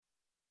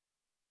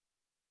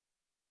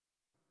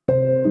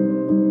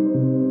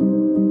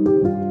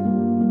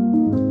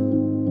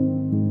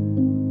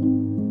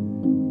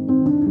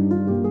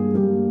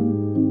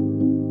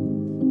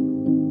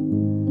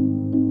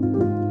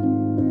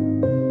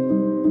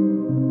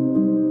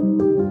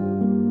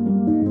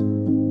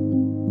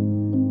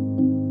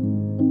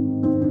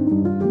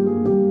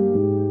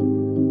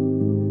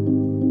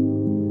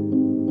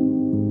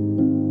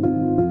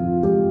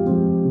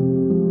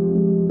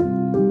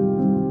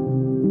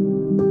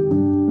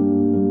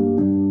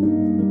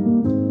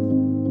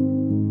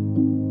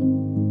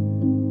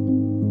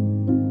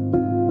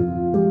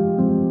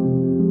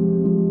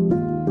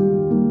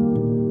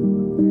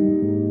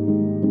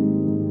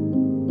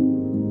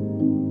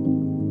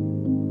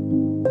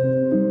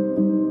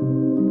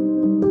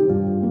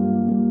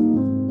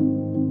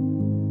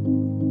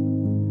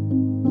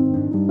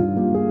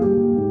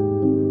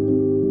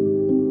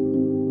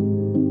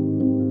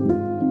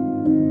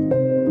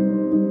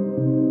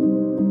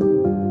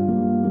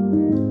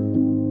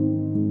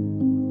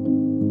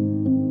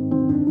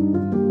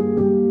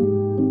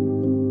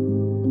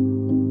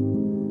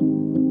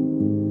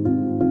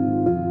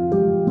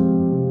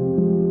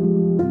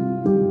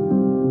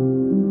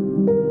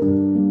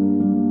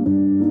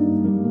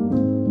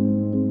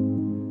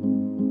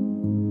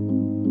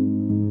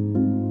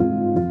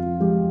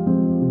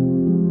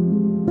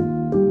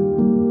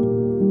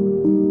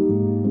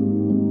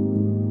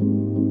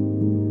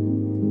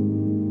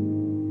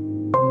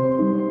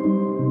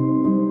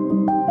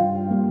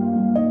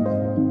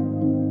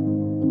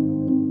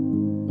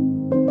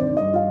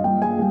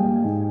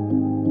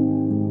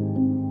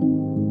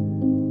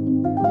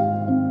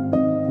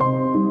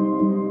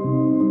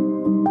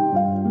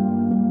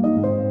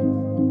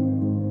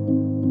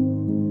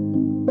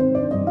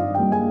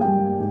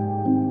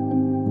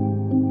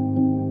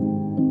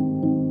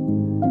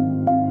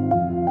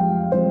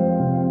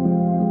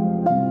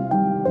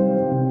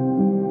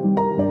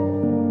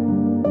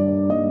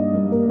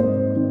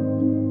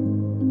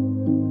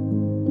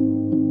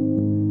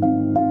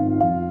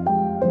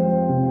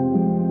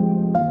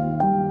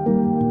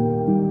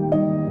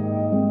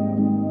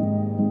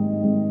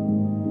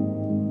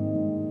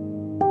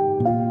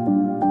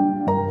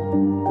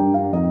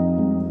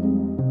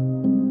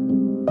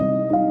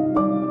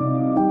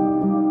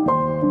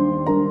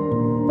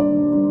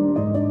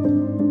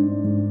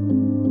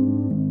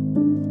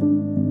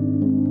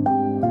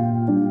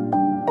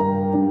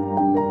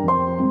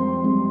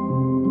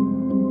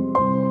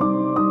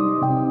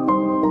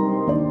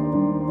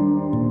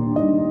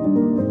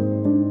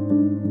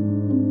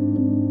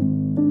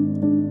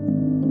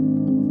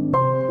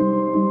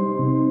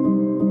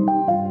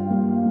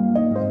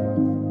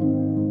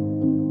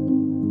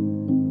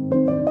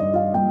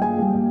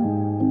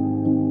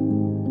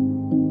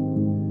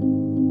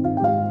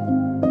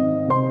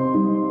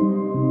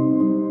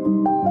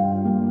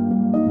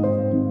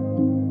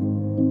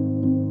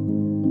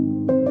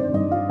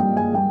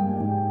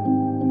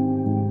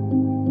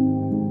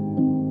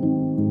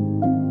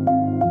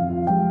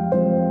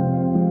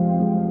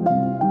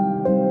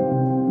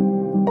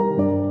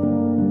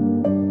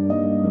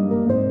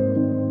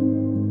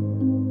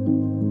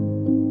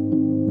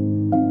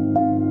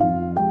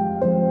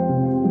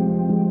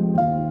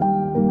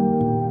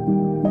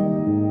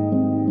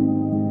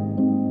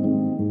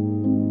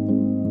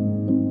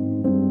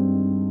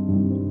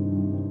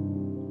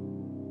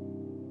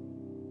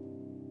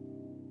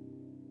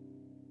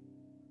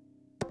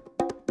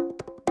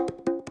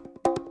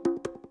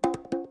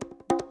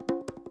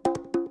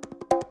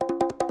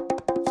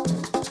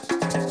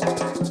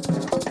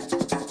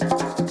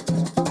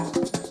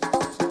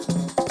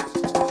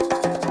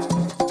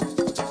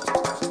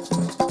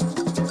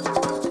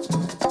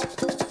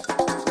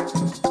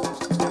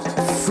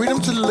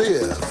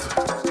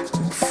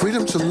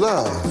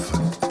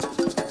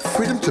love.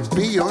 Freedom to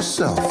be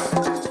yourself.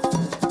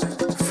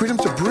 Freedom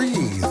to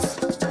breathe.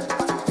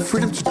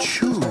 Freedom to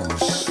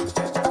choose.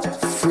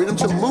 Freedom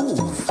to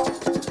move.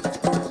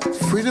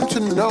 Freedom to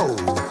know.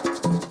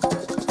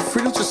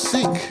 Freedom to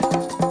seek.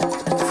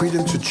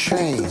 Freedom to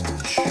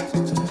change.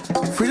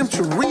 Freedom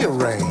to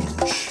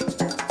rearrange.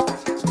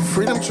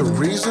 Freedom to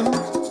reason.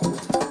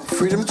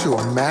 Freedom to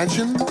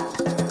imagine.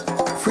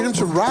 Freedom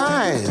to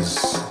rise.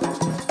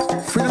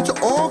 Freedom to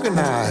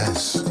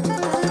organize.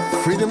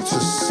 Freedom to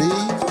see.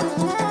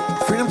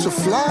 Freedom to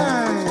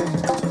fly.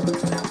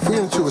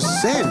 Freedom to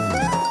ascend.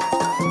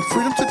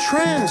 Freedom to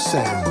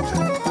transcend.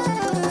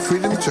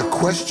 Freedom to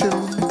question.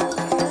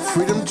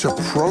 Freedom to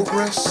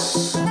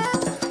progress.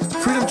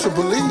 Freedom to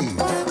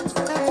believe.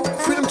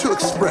 Freedom to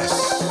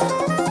express.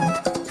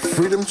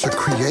 Freedom to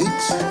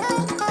create.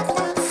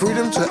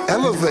 Freedom to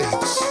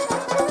elevate.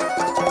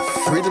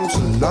 Freedom to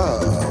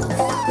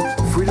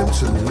love. Freedom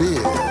to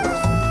live.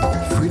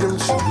 Freedom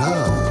to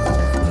love.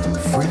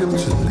 Freedom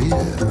to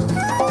live.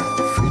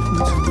 Freedom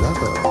to love.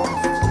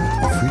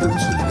 Freedom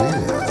to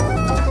live.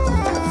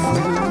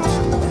 Freedom to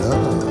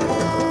love.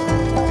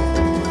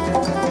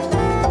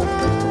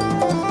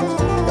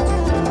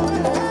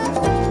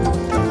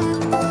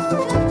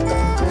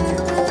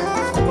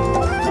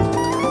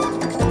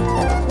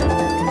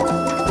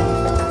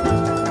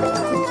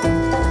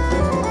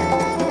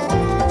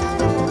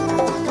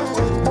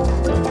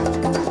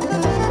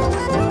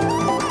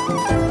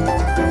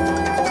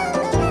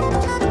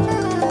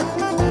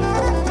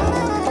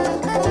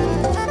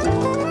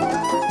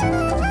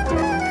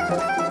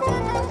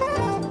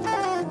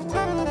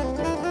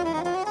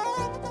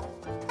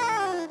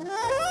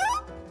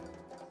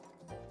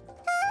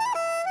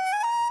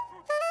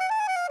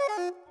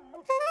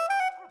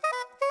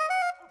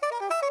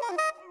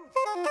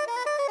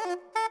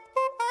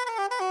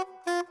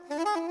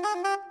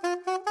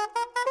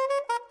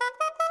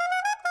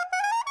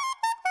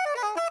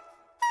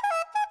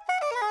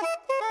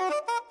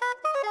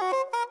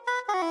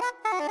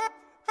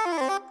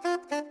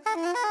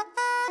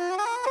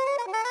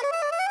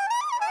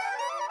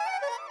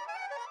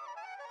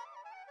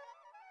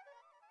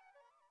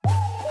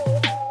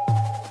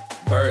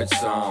 Bird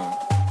song,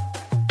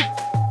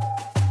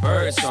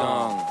 bird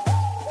song,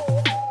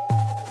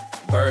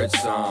 bird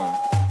song,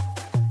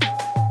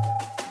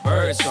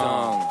 bird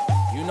song.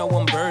 You know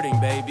I'm birding,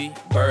 baby.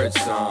 Bird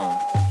song.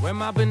 Where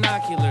my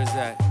binoculars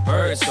at?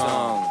 Bird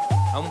song.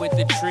 I'm with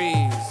the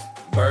trees.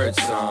 Bird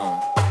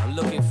song. I'm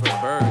looking for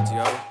birds,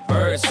 yo.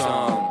 Bird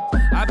song.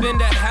 I've been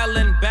to hell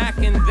and back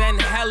and then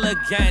hell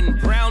again.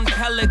 Brown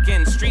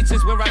pelican, streets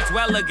is where I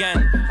dwell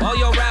again. All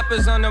your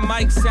rappers on the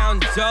mic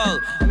sound dull.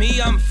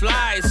 Me, I'm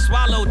fly,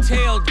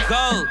 swallow-tailed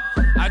gull.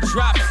 I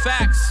drop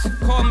facts,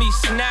 call me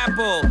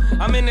Snapple.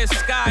 I'm in the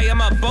sky,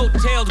 I'm a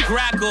boat-tailed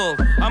grackle.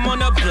 I'm on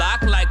the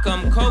block like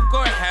I'm Coke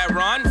or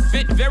Heron.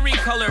 Fit very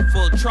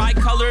colorful,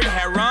 tri-colored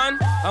heron.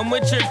 I'm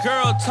with your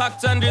girl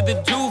tucked under the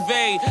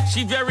duvet.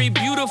 She very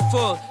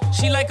beautiful,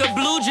 she like a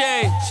blue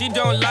jay. She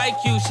don't like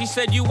you, she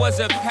said you was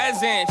a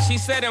peasant. She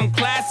said I'm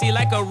classy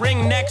like a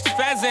ring-necked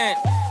pheasant.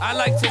 I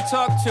like to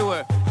talk to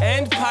her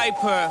and pipe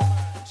her.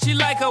 She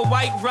like a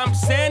white rump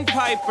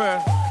sandpiper.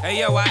 Hey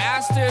yo, I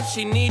asked her if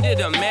she needed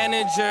a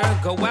manager.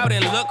 Go out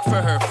and look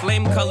for her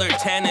flame-colored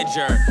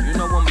tanager. You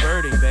know I'm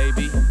birding,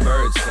 baby.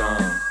 Bird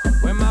song.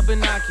 Where my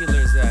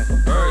binoculars at?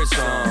 Bird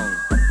song.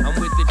 I'm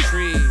with the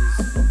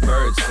trees.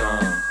 Bird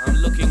song. I'm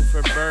looking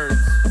for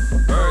birds.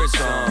 Bird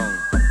song.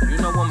 You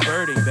know I'm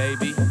birding,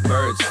 baby.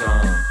 Bird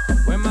song.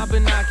 Where my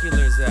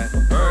binoculars at?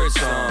 Bird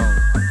song.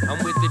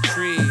 I'm with the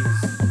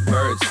trees.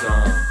 Bird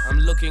song. I'm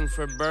looking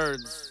for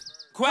birds.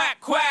 Quack,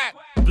 quack.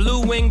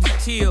 Blue-winged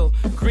teal,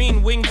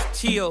 green-winged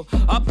teal.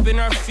 Up in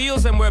our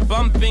fields and we're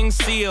bumping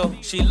seal.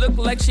 She look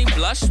like she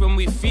blush when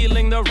we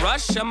feeling the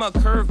rush. I'm a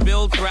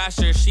curve-billed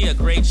thrasher, she a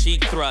great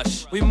chic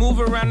thrush. We move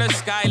around the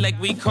sky like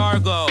we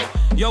cargo.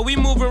 Yo, we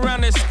move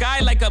around the sky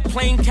like a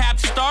plane-capped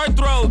star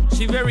throat.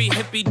 She very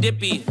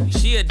hippy-dippy,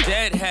 she a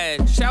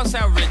deadhead. Shouts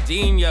out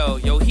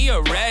Redinho, yo, he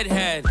a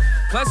redhead.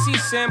 Plus he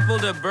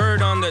sampled a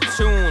bird on the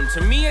tune.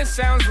 To me it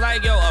sounds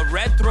like, yo, a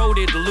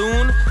red-throated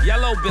loon.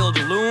 Yellow-billed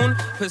loon,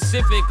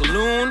 Pacific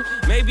loon.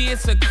 Maybe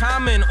it's a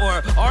common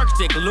or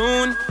Arctic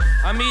loon.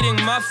 I'm eating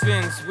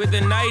muffins with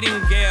a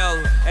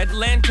nightingale.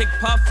 Atlantic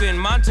puffin,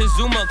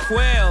 Montezuma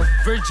quail.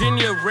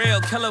 Virginia rail,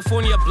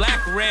 California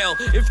black rail.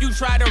 If you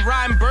try to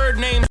rhyme bird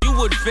names, you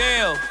would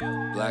fail.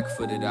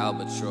 Black-footed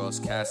albatross,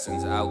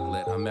 Cassin's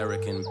outlet.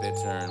 American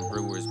bittern,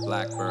 Brewer's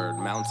blackbird.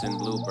 Mountain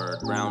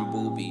bluebird, brown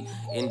booby.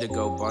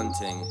 Indigo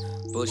bunting,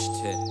 bush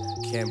tit.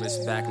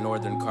 Canvasback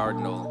northern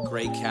cardinal,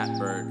 gray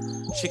catbird.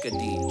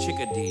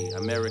 Chickadee,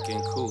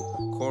 American coot.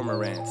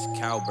 Cormorant,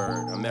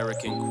 cowbird,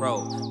 American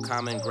crow,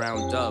 common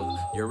ground dove,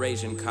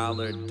 Eurasian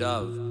collared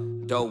dove,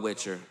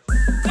 Dowitcher.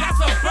 That's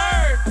a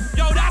bird!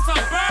 Yo, that's a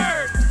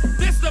bird!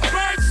 This the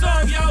bird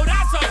song, yo,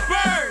 that's a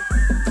bird!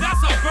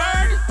 That's a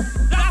bird!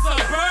 That's a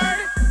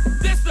bird!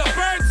 This the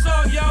bird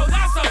song, yo,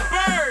 that's a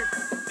bird!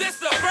 This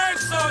the bird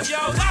song,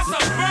 yo, that's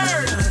a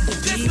bird!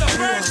 This the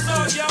bird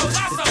song, yo,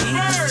 that's a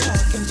bird!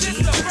 This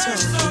the bird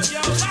song,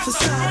 yo,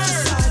 that's a bird! facade,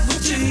 facade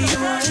will do you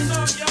right.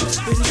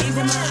 Believe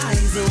in my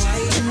eyes are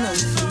wide and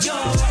open.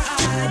 Your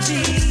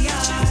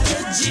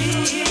ideology,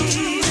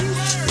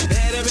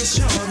 better be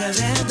stronger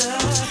than the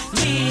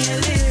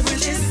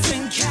neoliberalists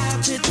and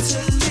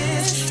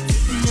capitalists.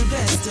 Getting the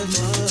best of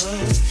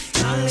us.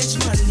 Knowledge,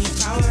 money,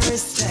 power,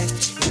 respect.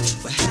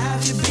 Where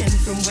have you been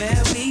from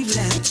where we've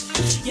left?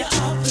 Your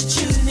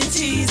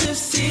opportunities have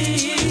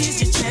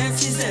ceased. Your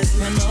chances as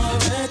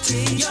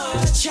minority.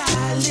 Your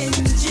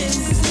challenges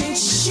ain't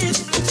shit.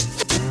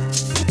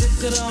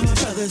 Look at all my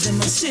brothers and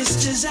my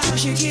sisters out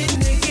here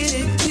getting it,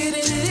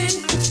 getting it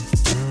in.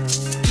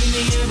 Give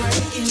me a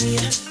break, give me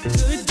a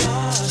good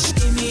gosh.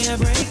 Give me a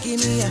break, give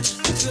me a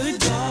good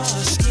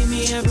gosh. Give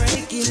me a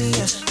break, give me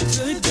a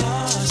good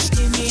gosh.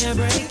 Give me a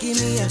break, give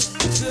me a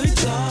good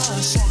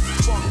gosh.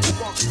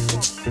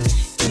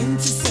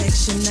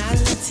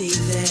 Intersectionality,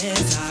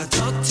 there's our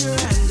Dr.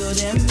 Angle,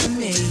 them and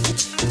me.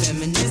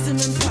 Feminism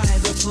and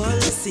private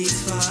policies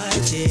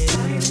fighting.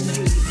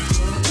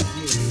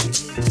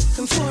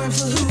 Conform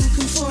for who,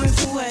 conform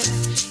for what?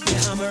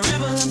 Yeah, I'm a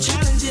rebel, I'm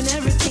challenging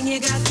everything you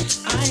got.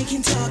 I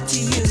can talk to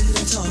you,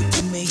 don't talk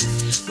to me.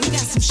 We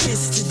got some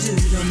shits to do,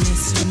 don't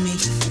mess with me.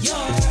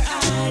 Your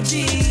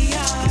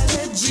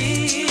ideology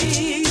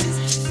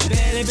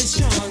better be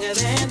stronger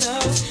than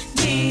those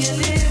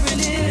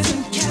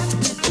neoliberalism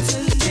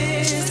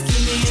capitalists.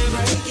 Give me a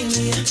break, give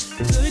me a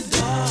good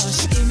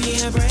gosh. Give me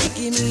a break,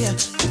 give me a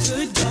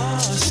good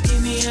gosh.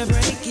 Give me a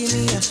break, give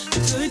me a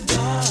good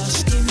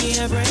gosh. Give me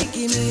a break,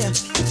 give me a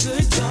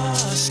good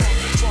gosh.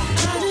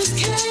 I just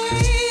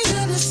can't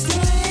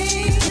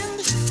understand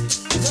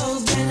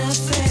those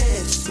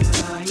benefits. What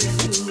are you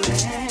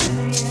doing?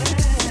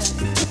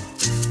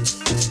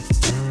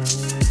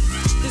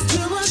 There's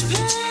too much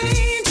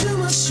pain, too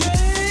much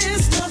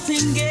stress,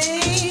 nothing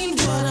gained.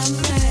 What a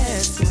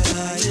mess. What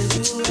are you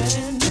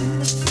doing?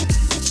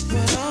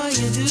 What are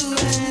you doing?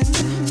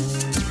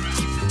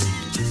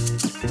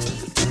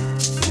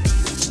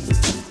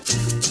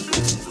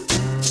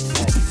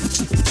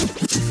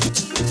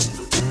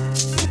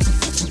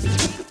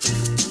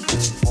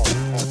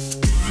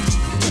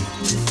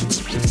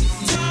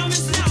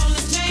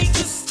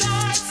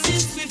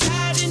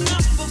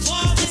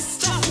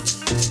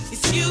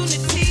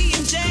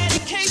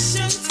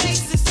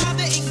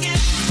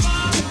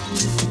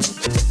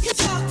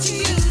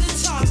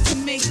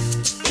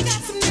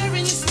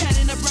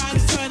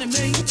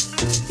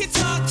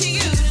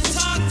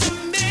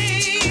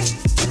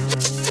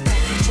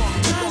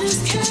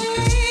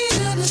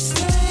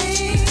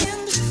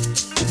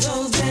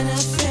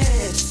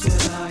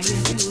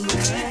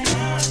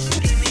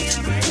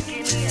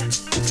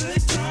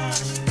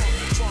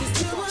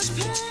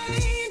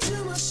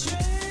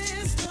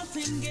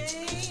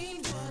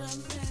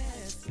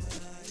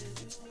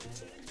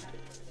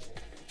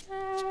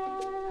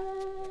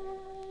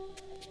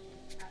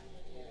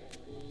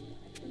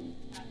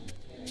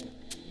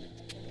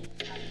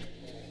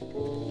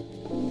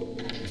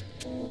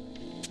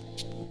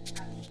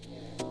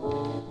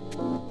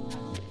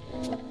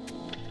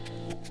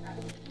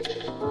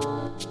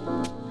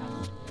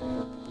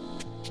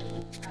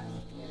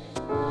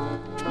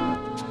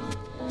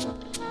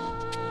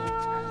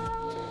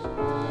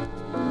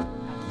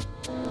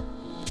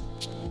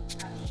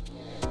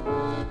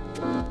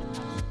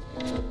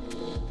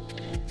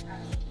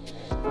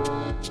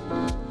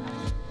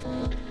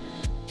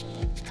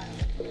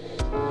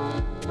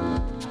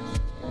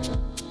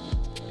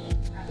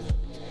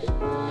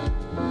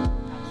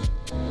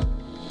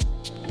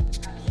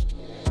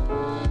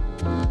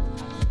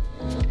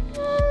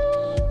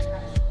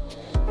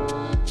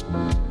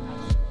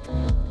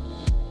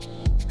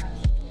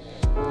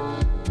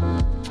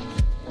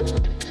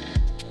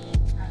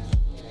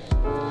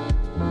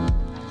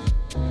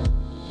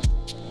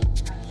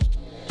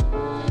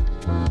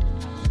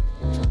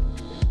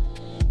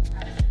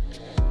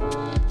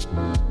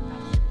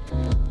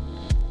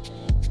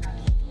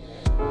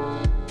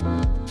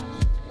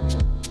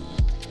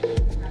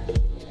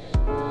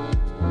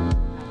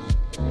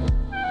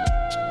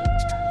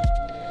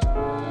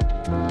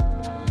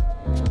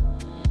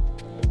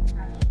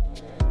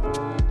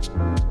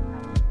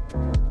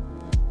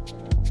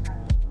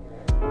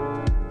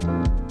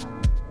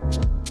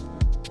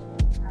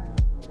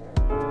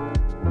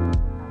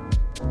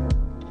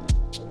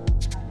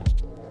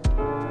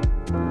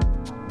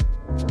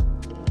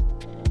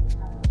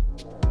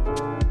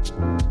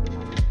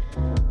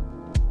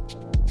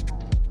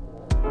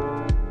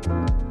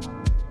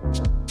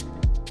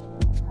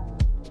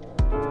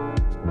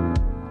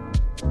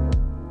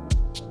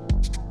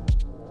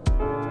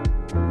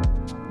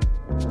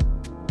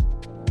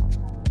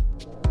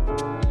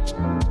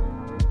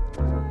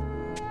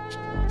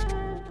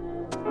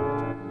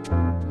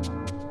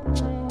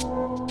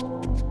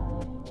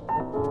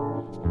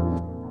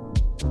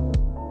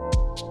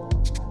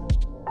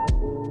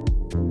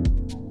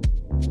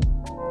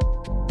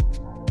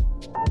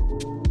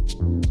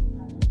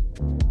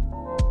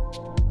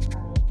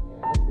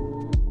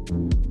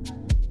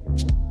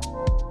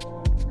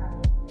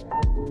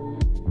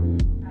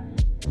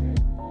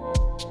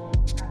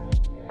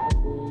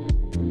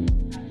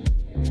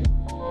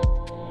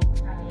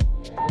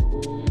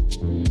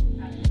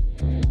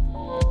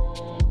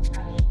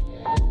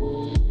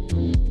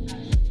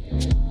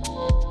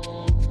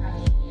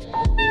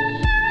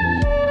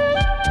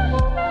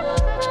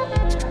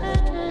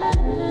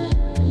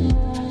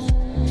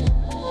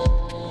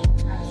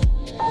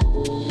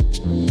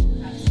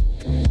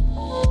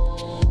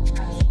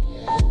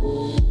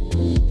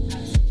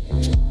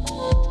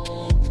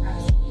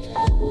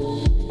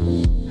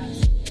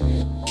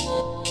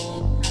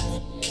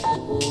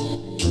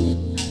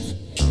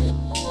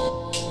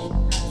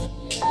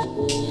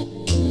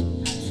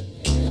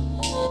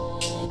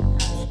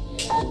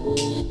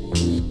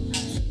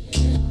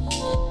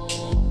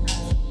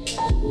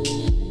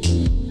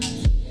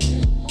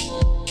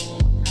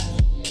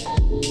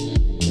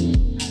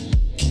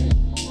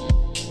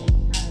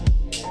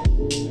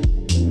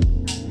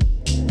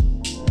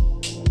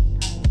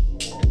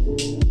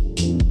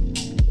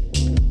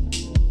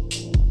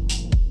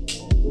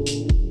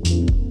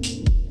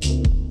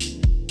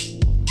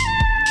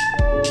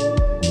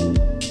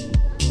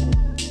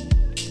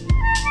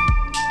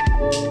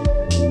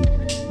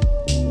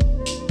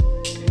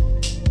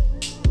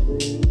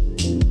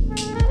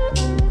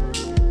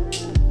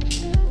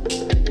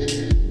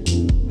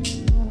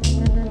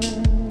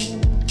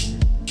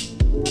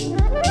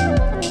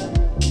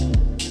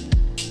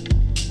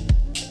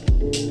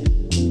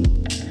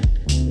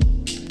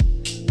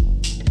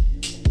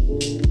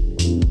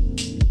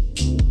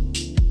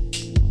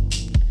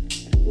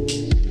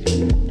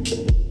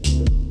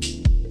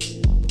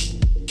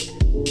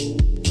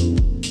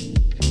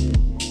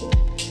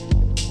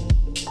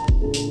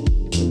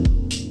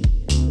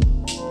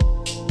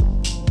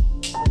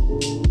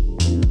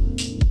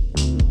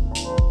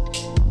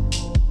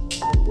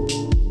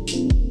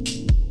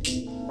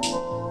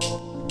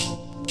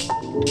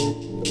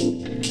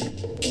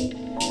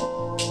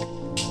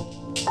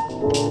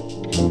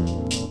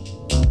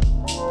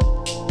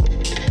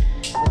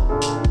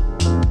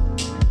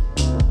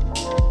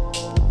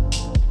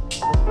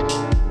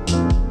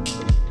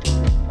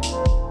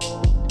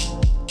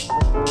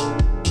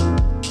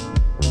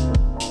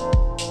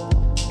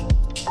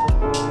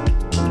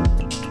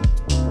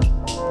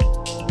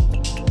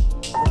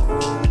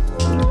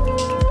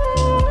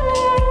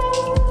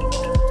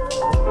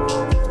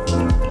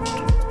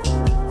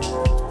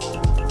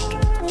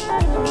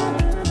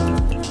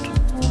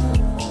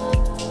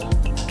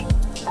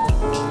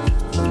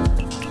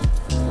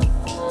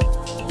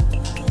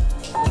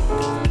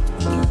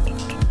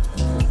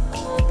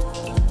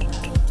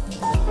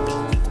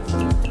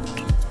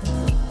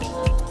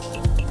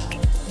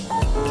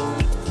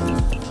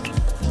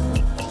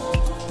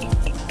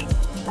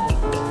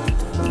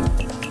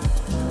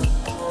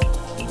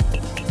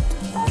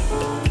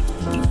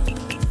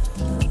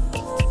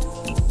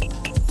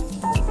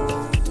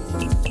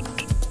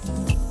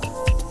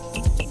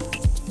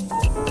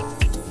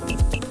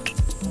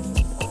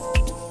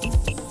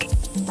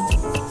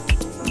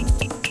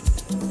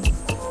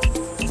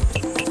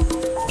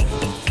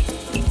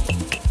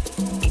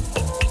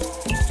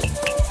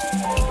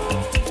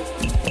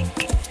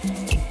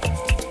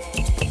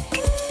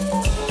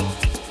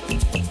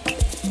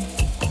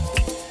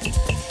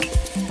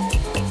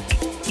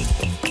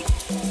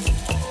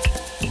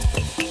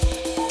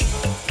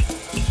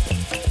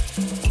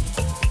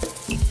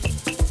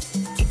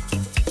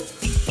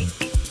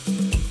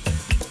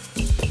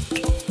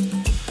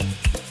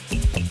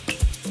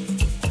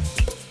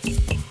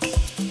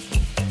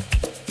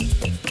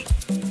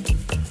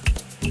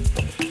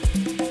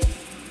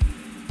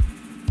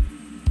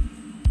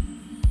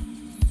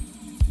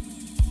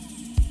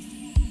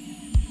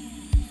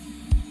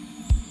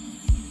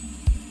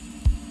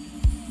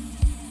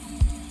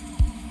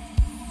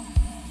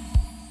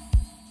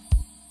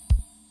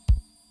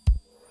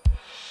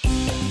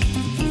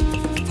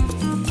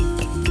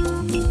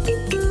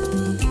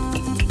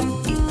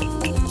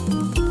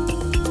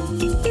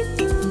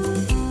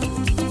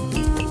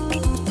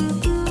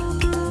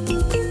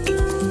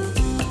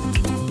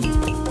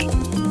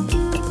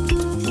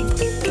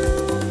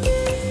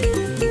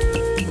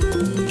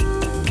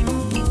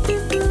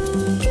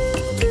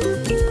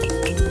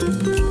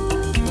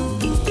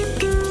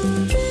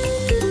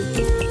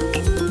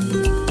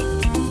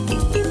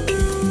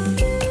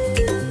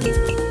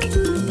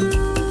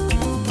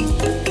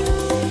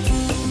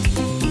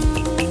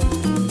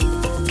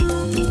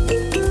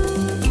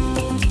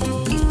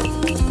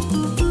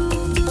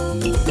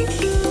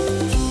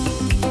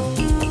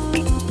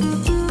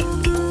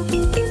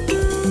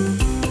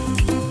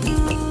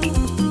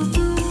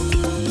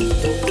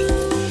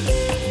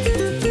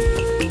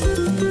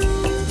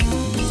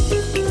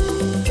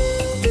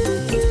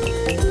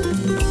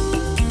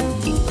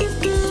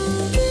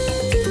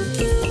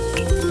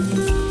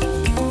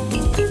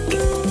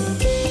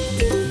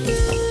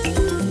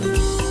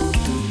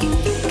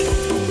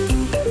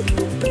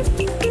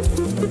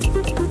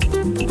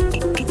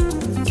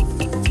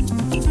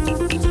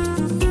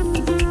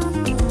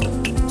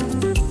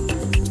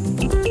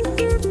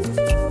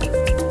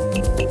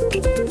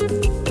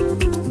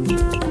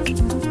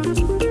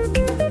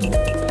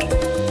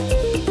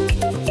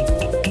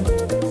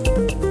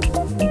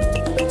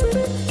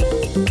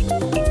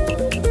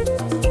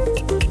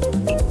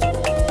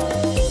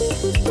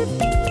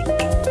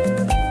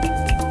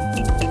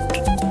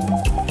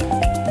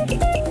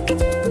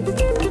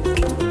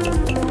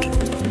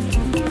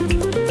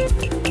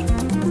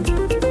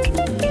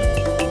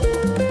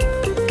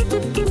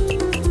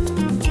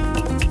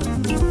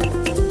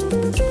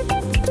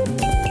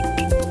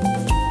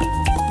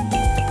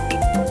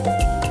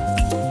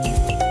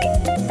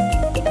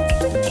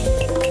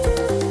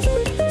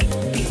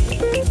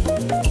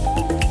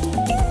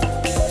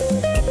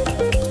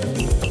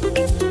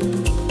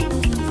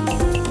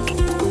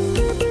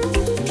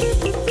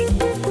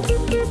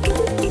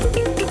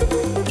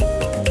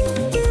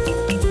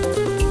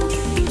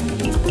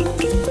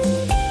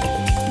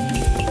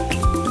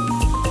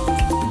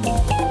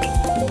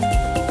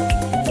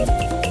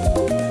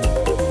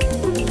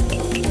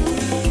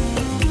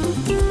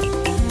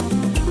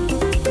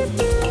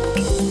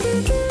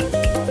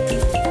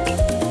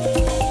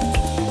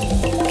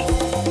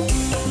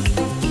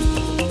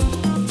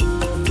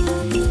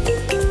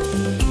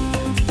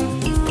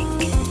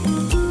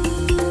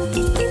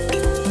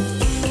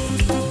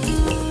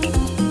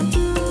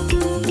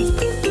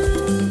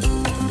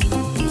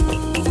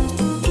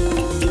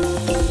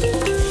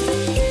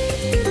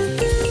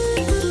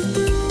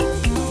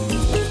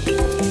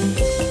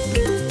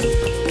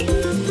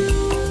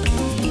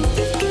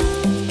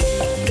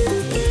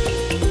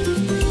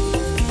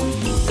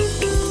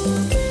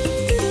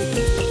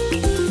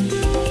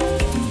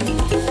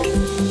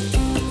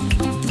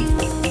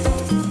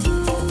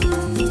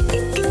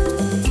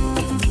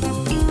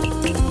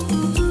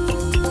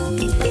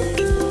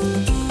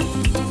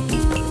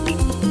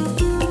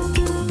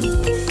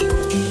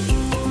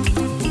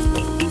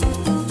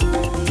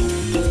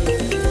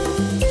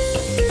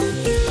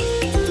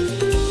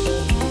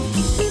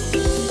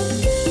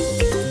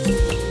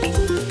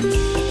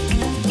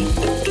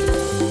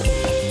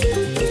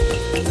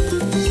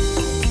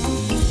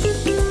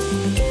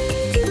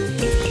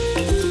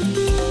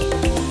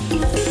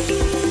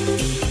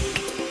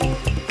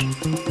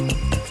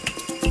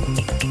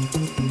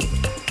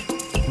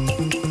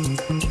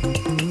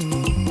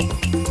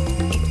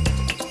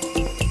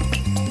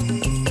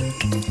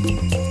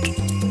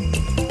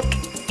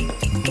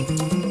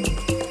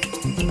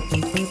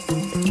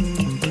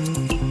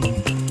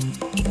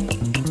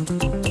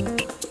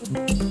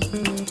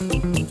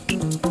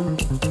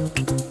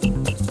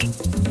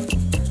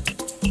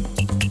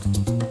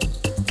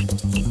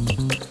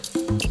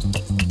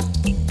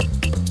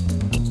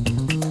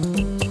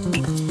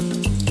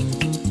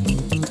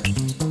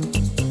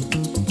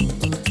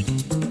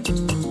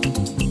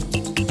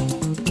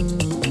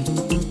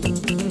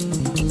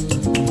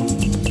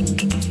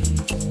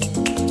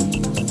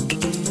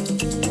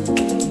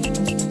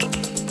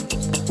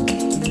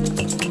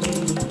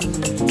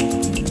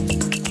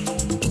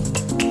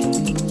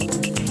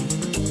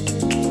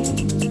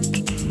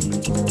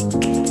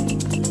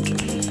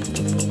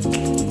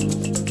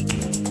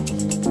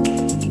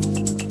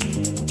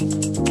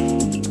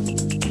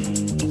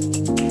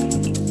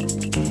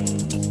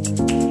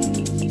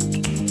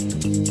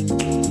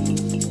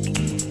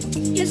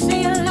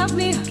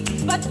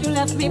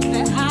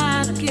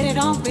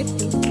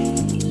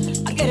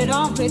 it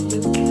on with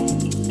you.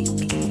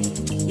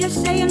 You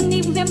say you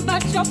need me,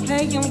 but you're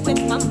playing with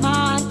my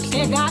mind. You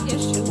say I got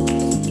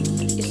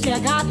issues. You say I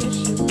got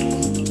issues.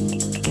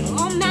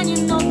 Oh man,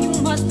 you know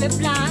you must be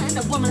blind.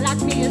 A woman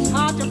like me is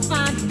hard to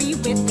find. To be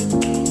with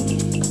you.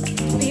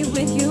 To be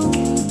with you.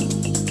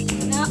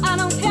 Now I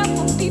don't care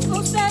what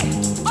people say.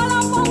 All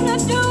I wanna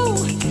do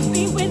is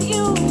be with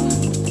you.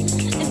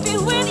 Is be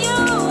with you.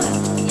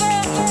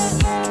 Yeah, yeah,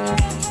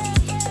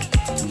 yeah,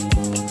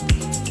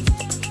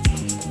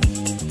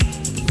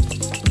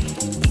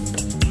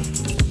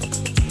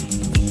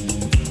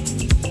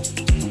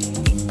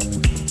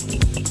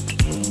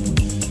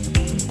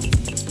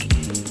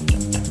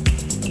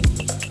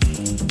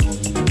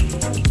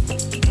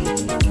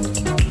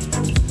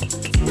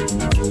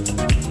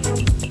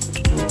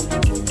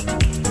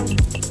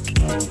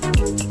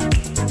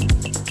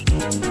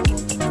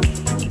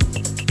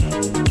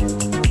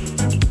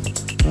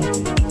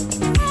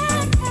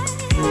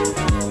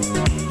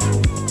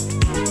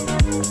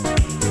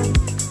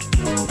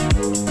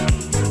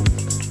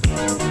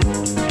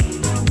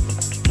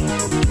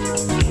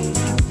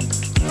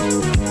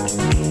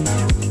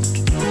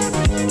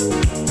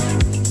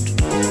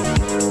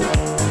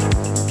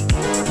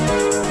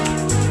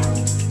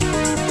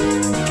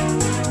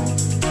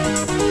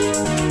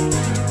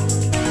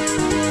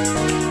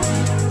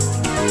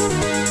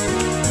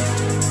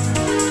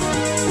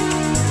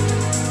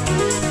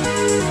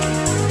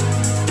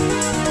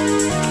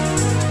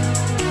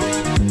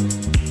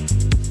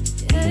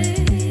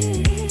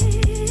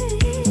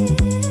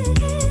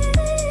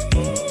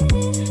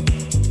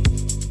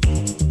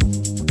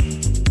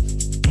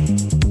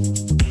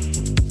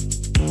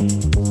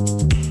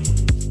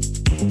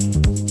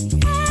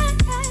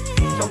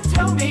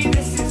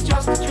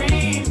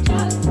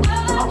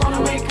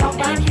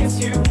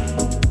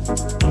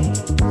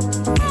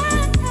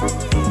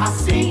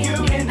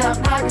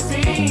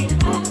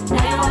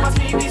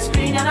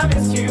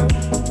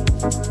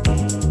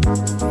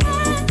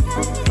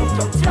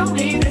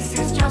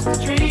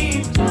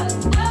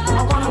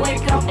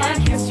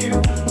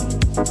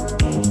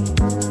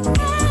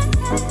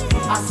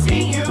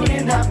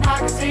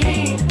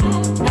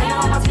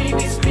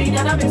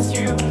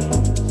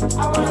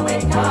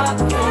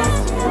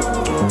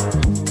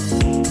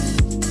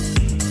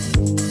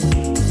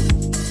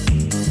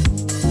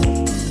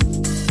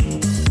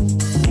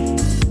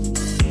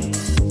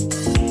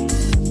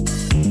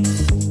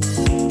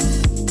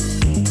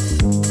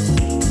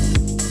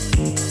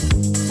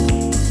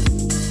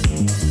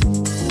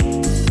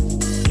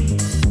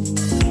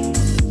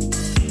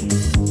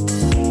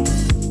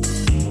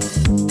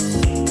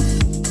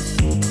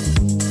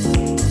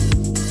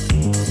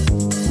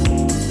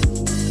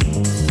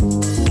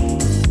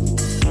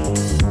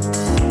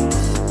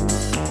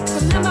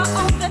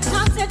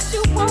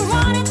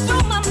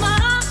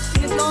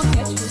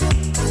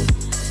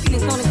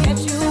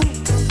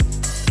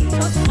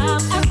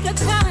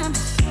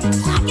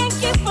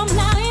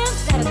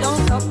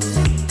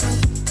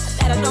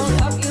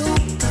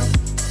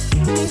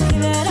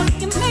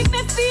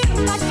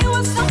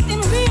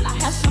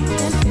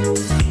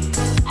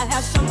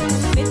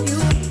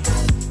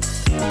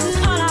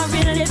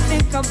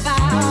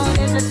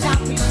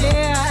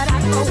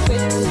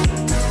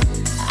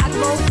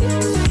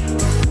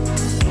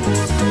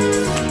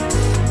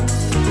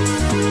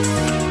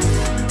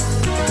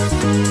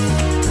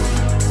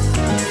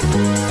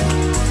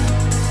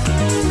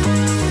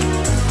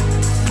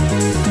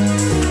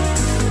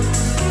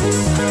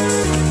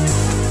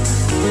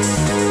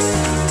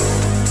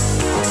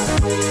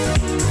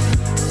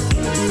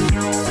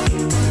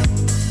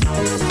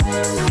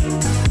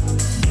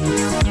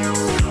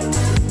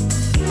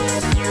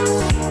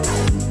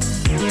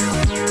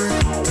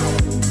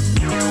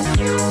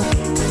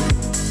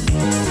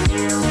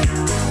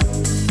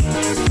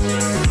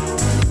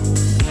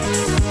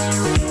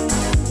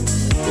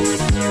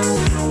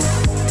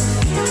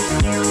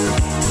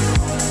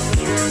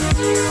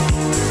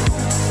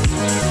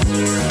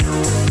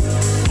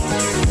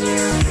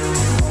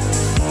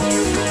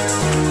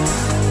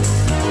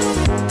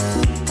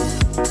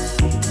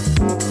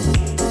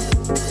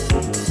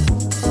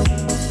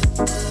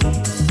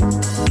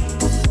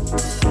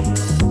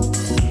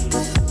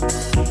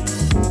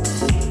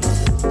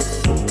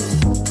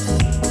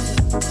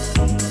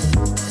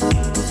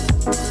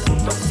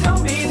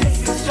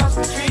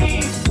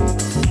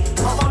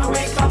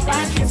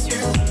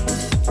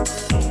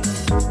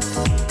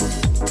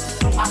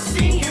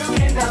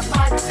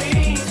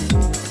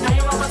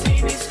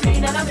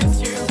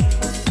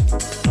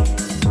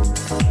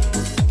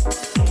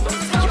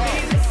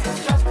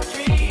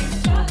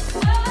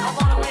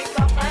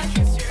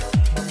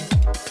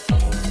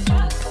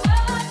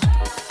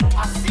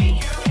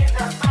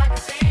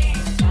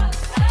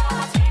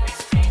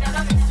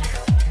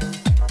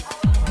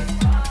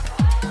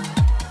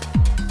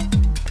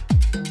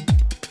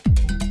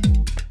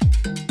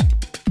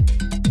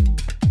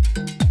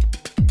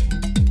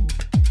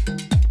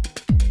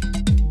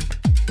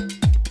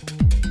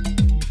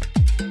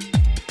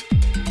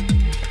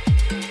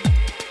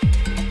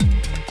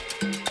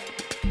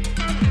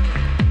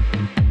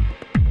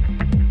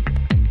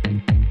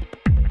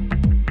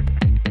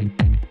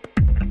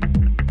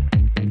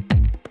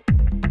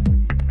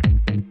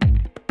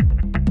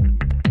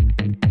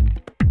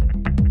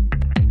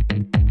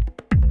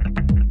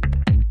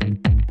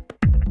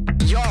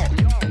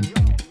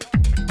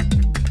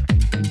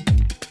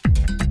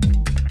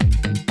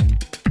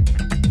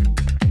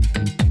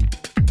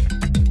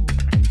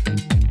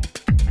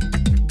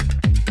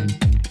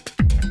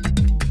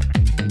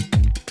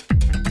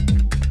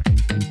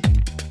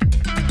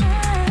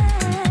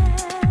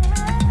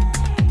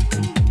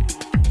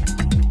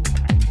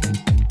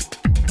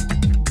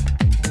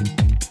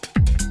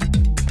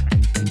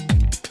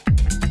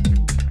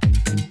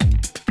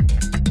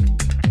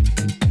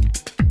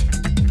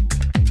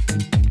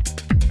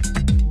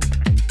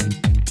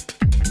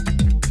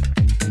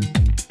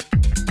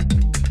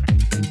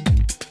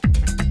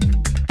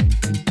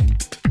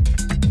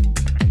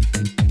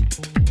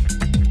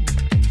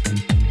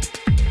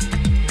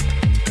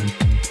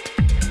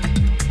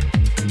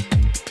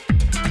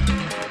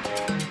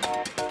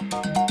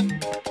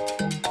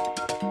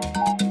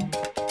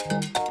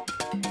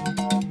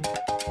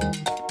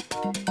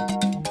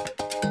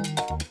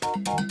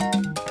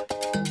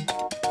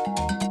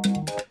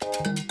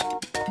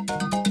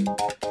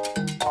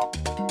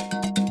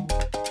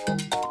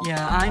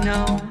 I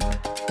know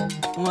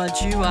what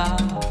you are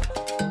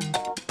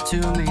to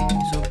me,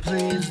 so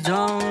please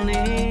don't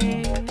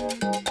leave.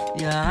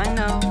 Yeah, I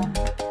know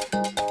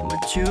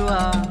what you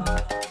are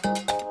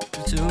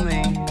to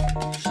me,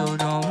 so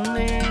don't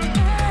leave.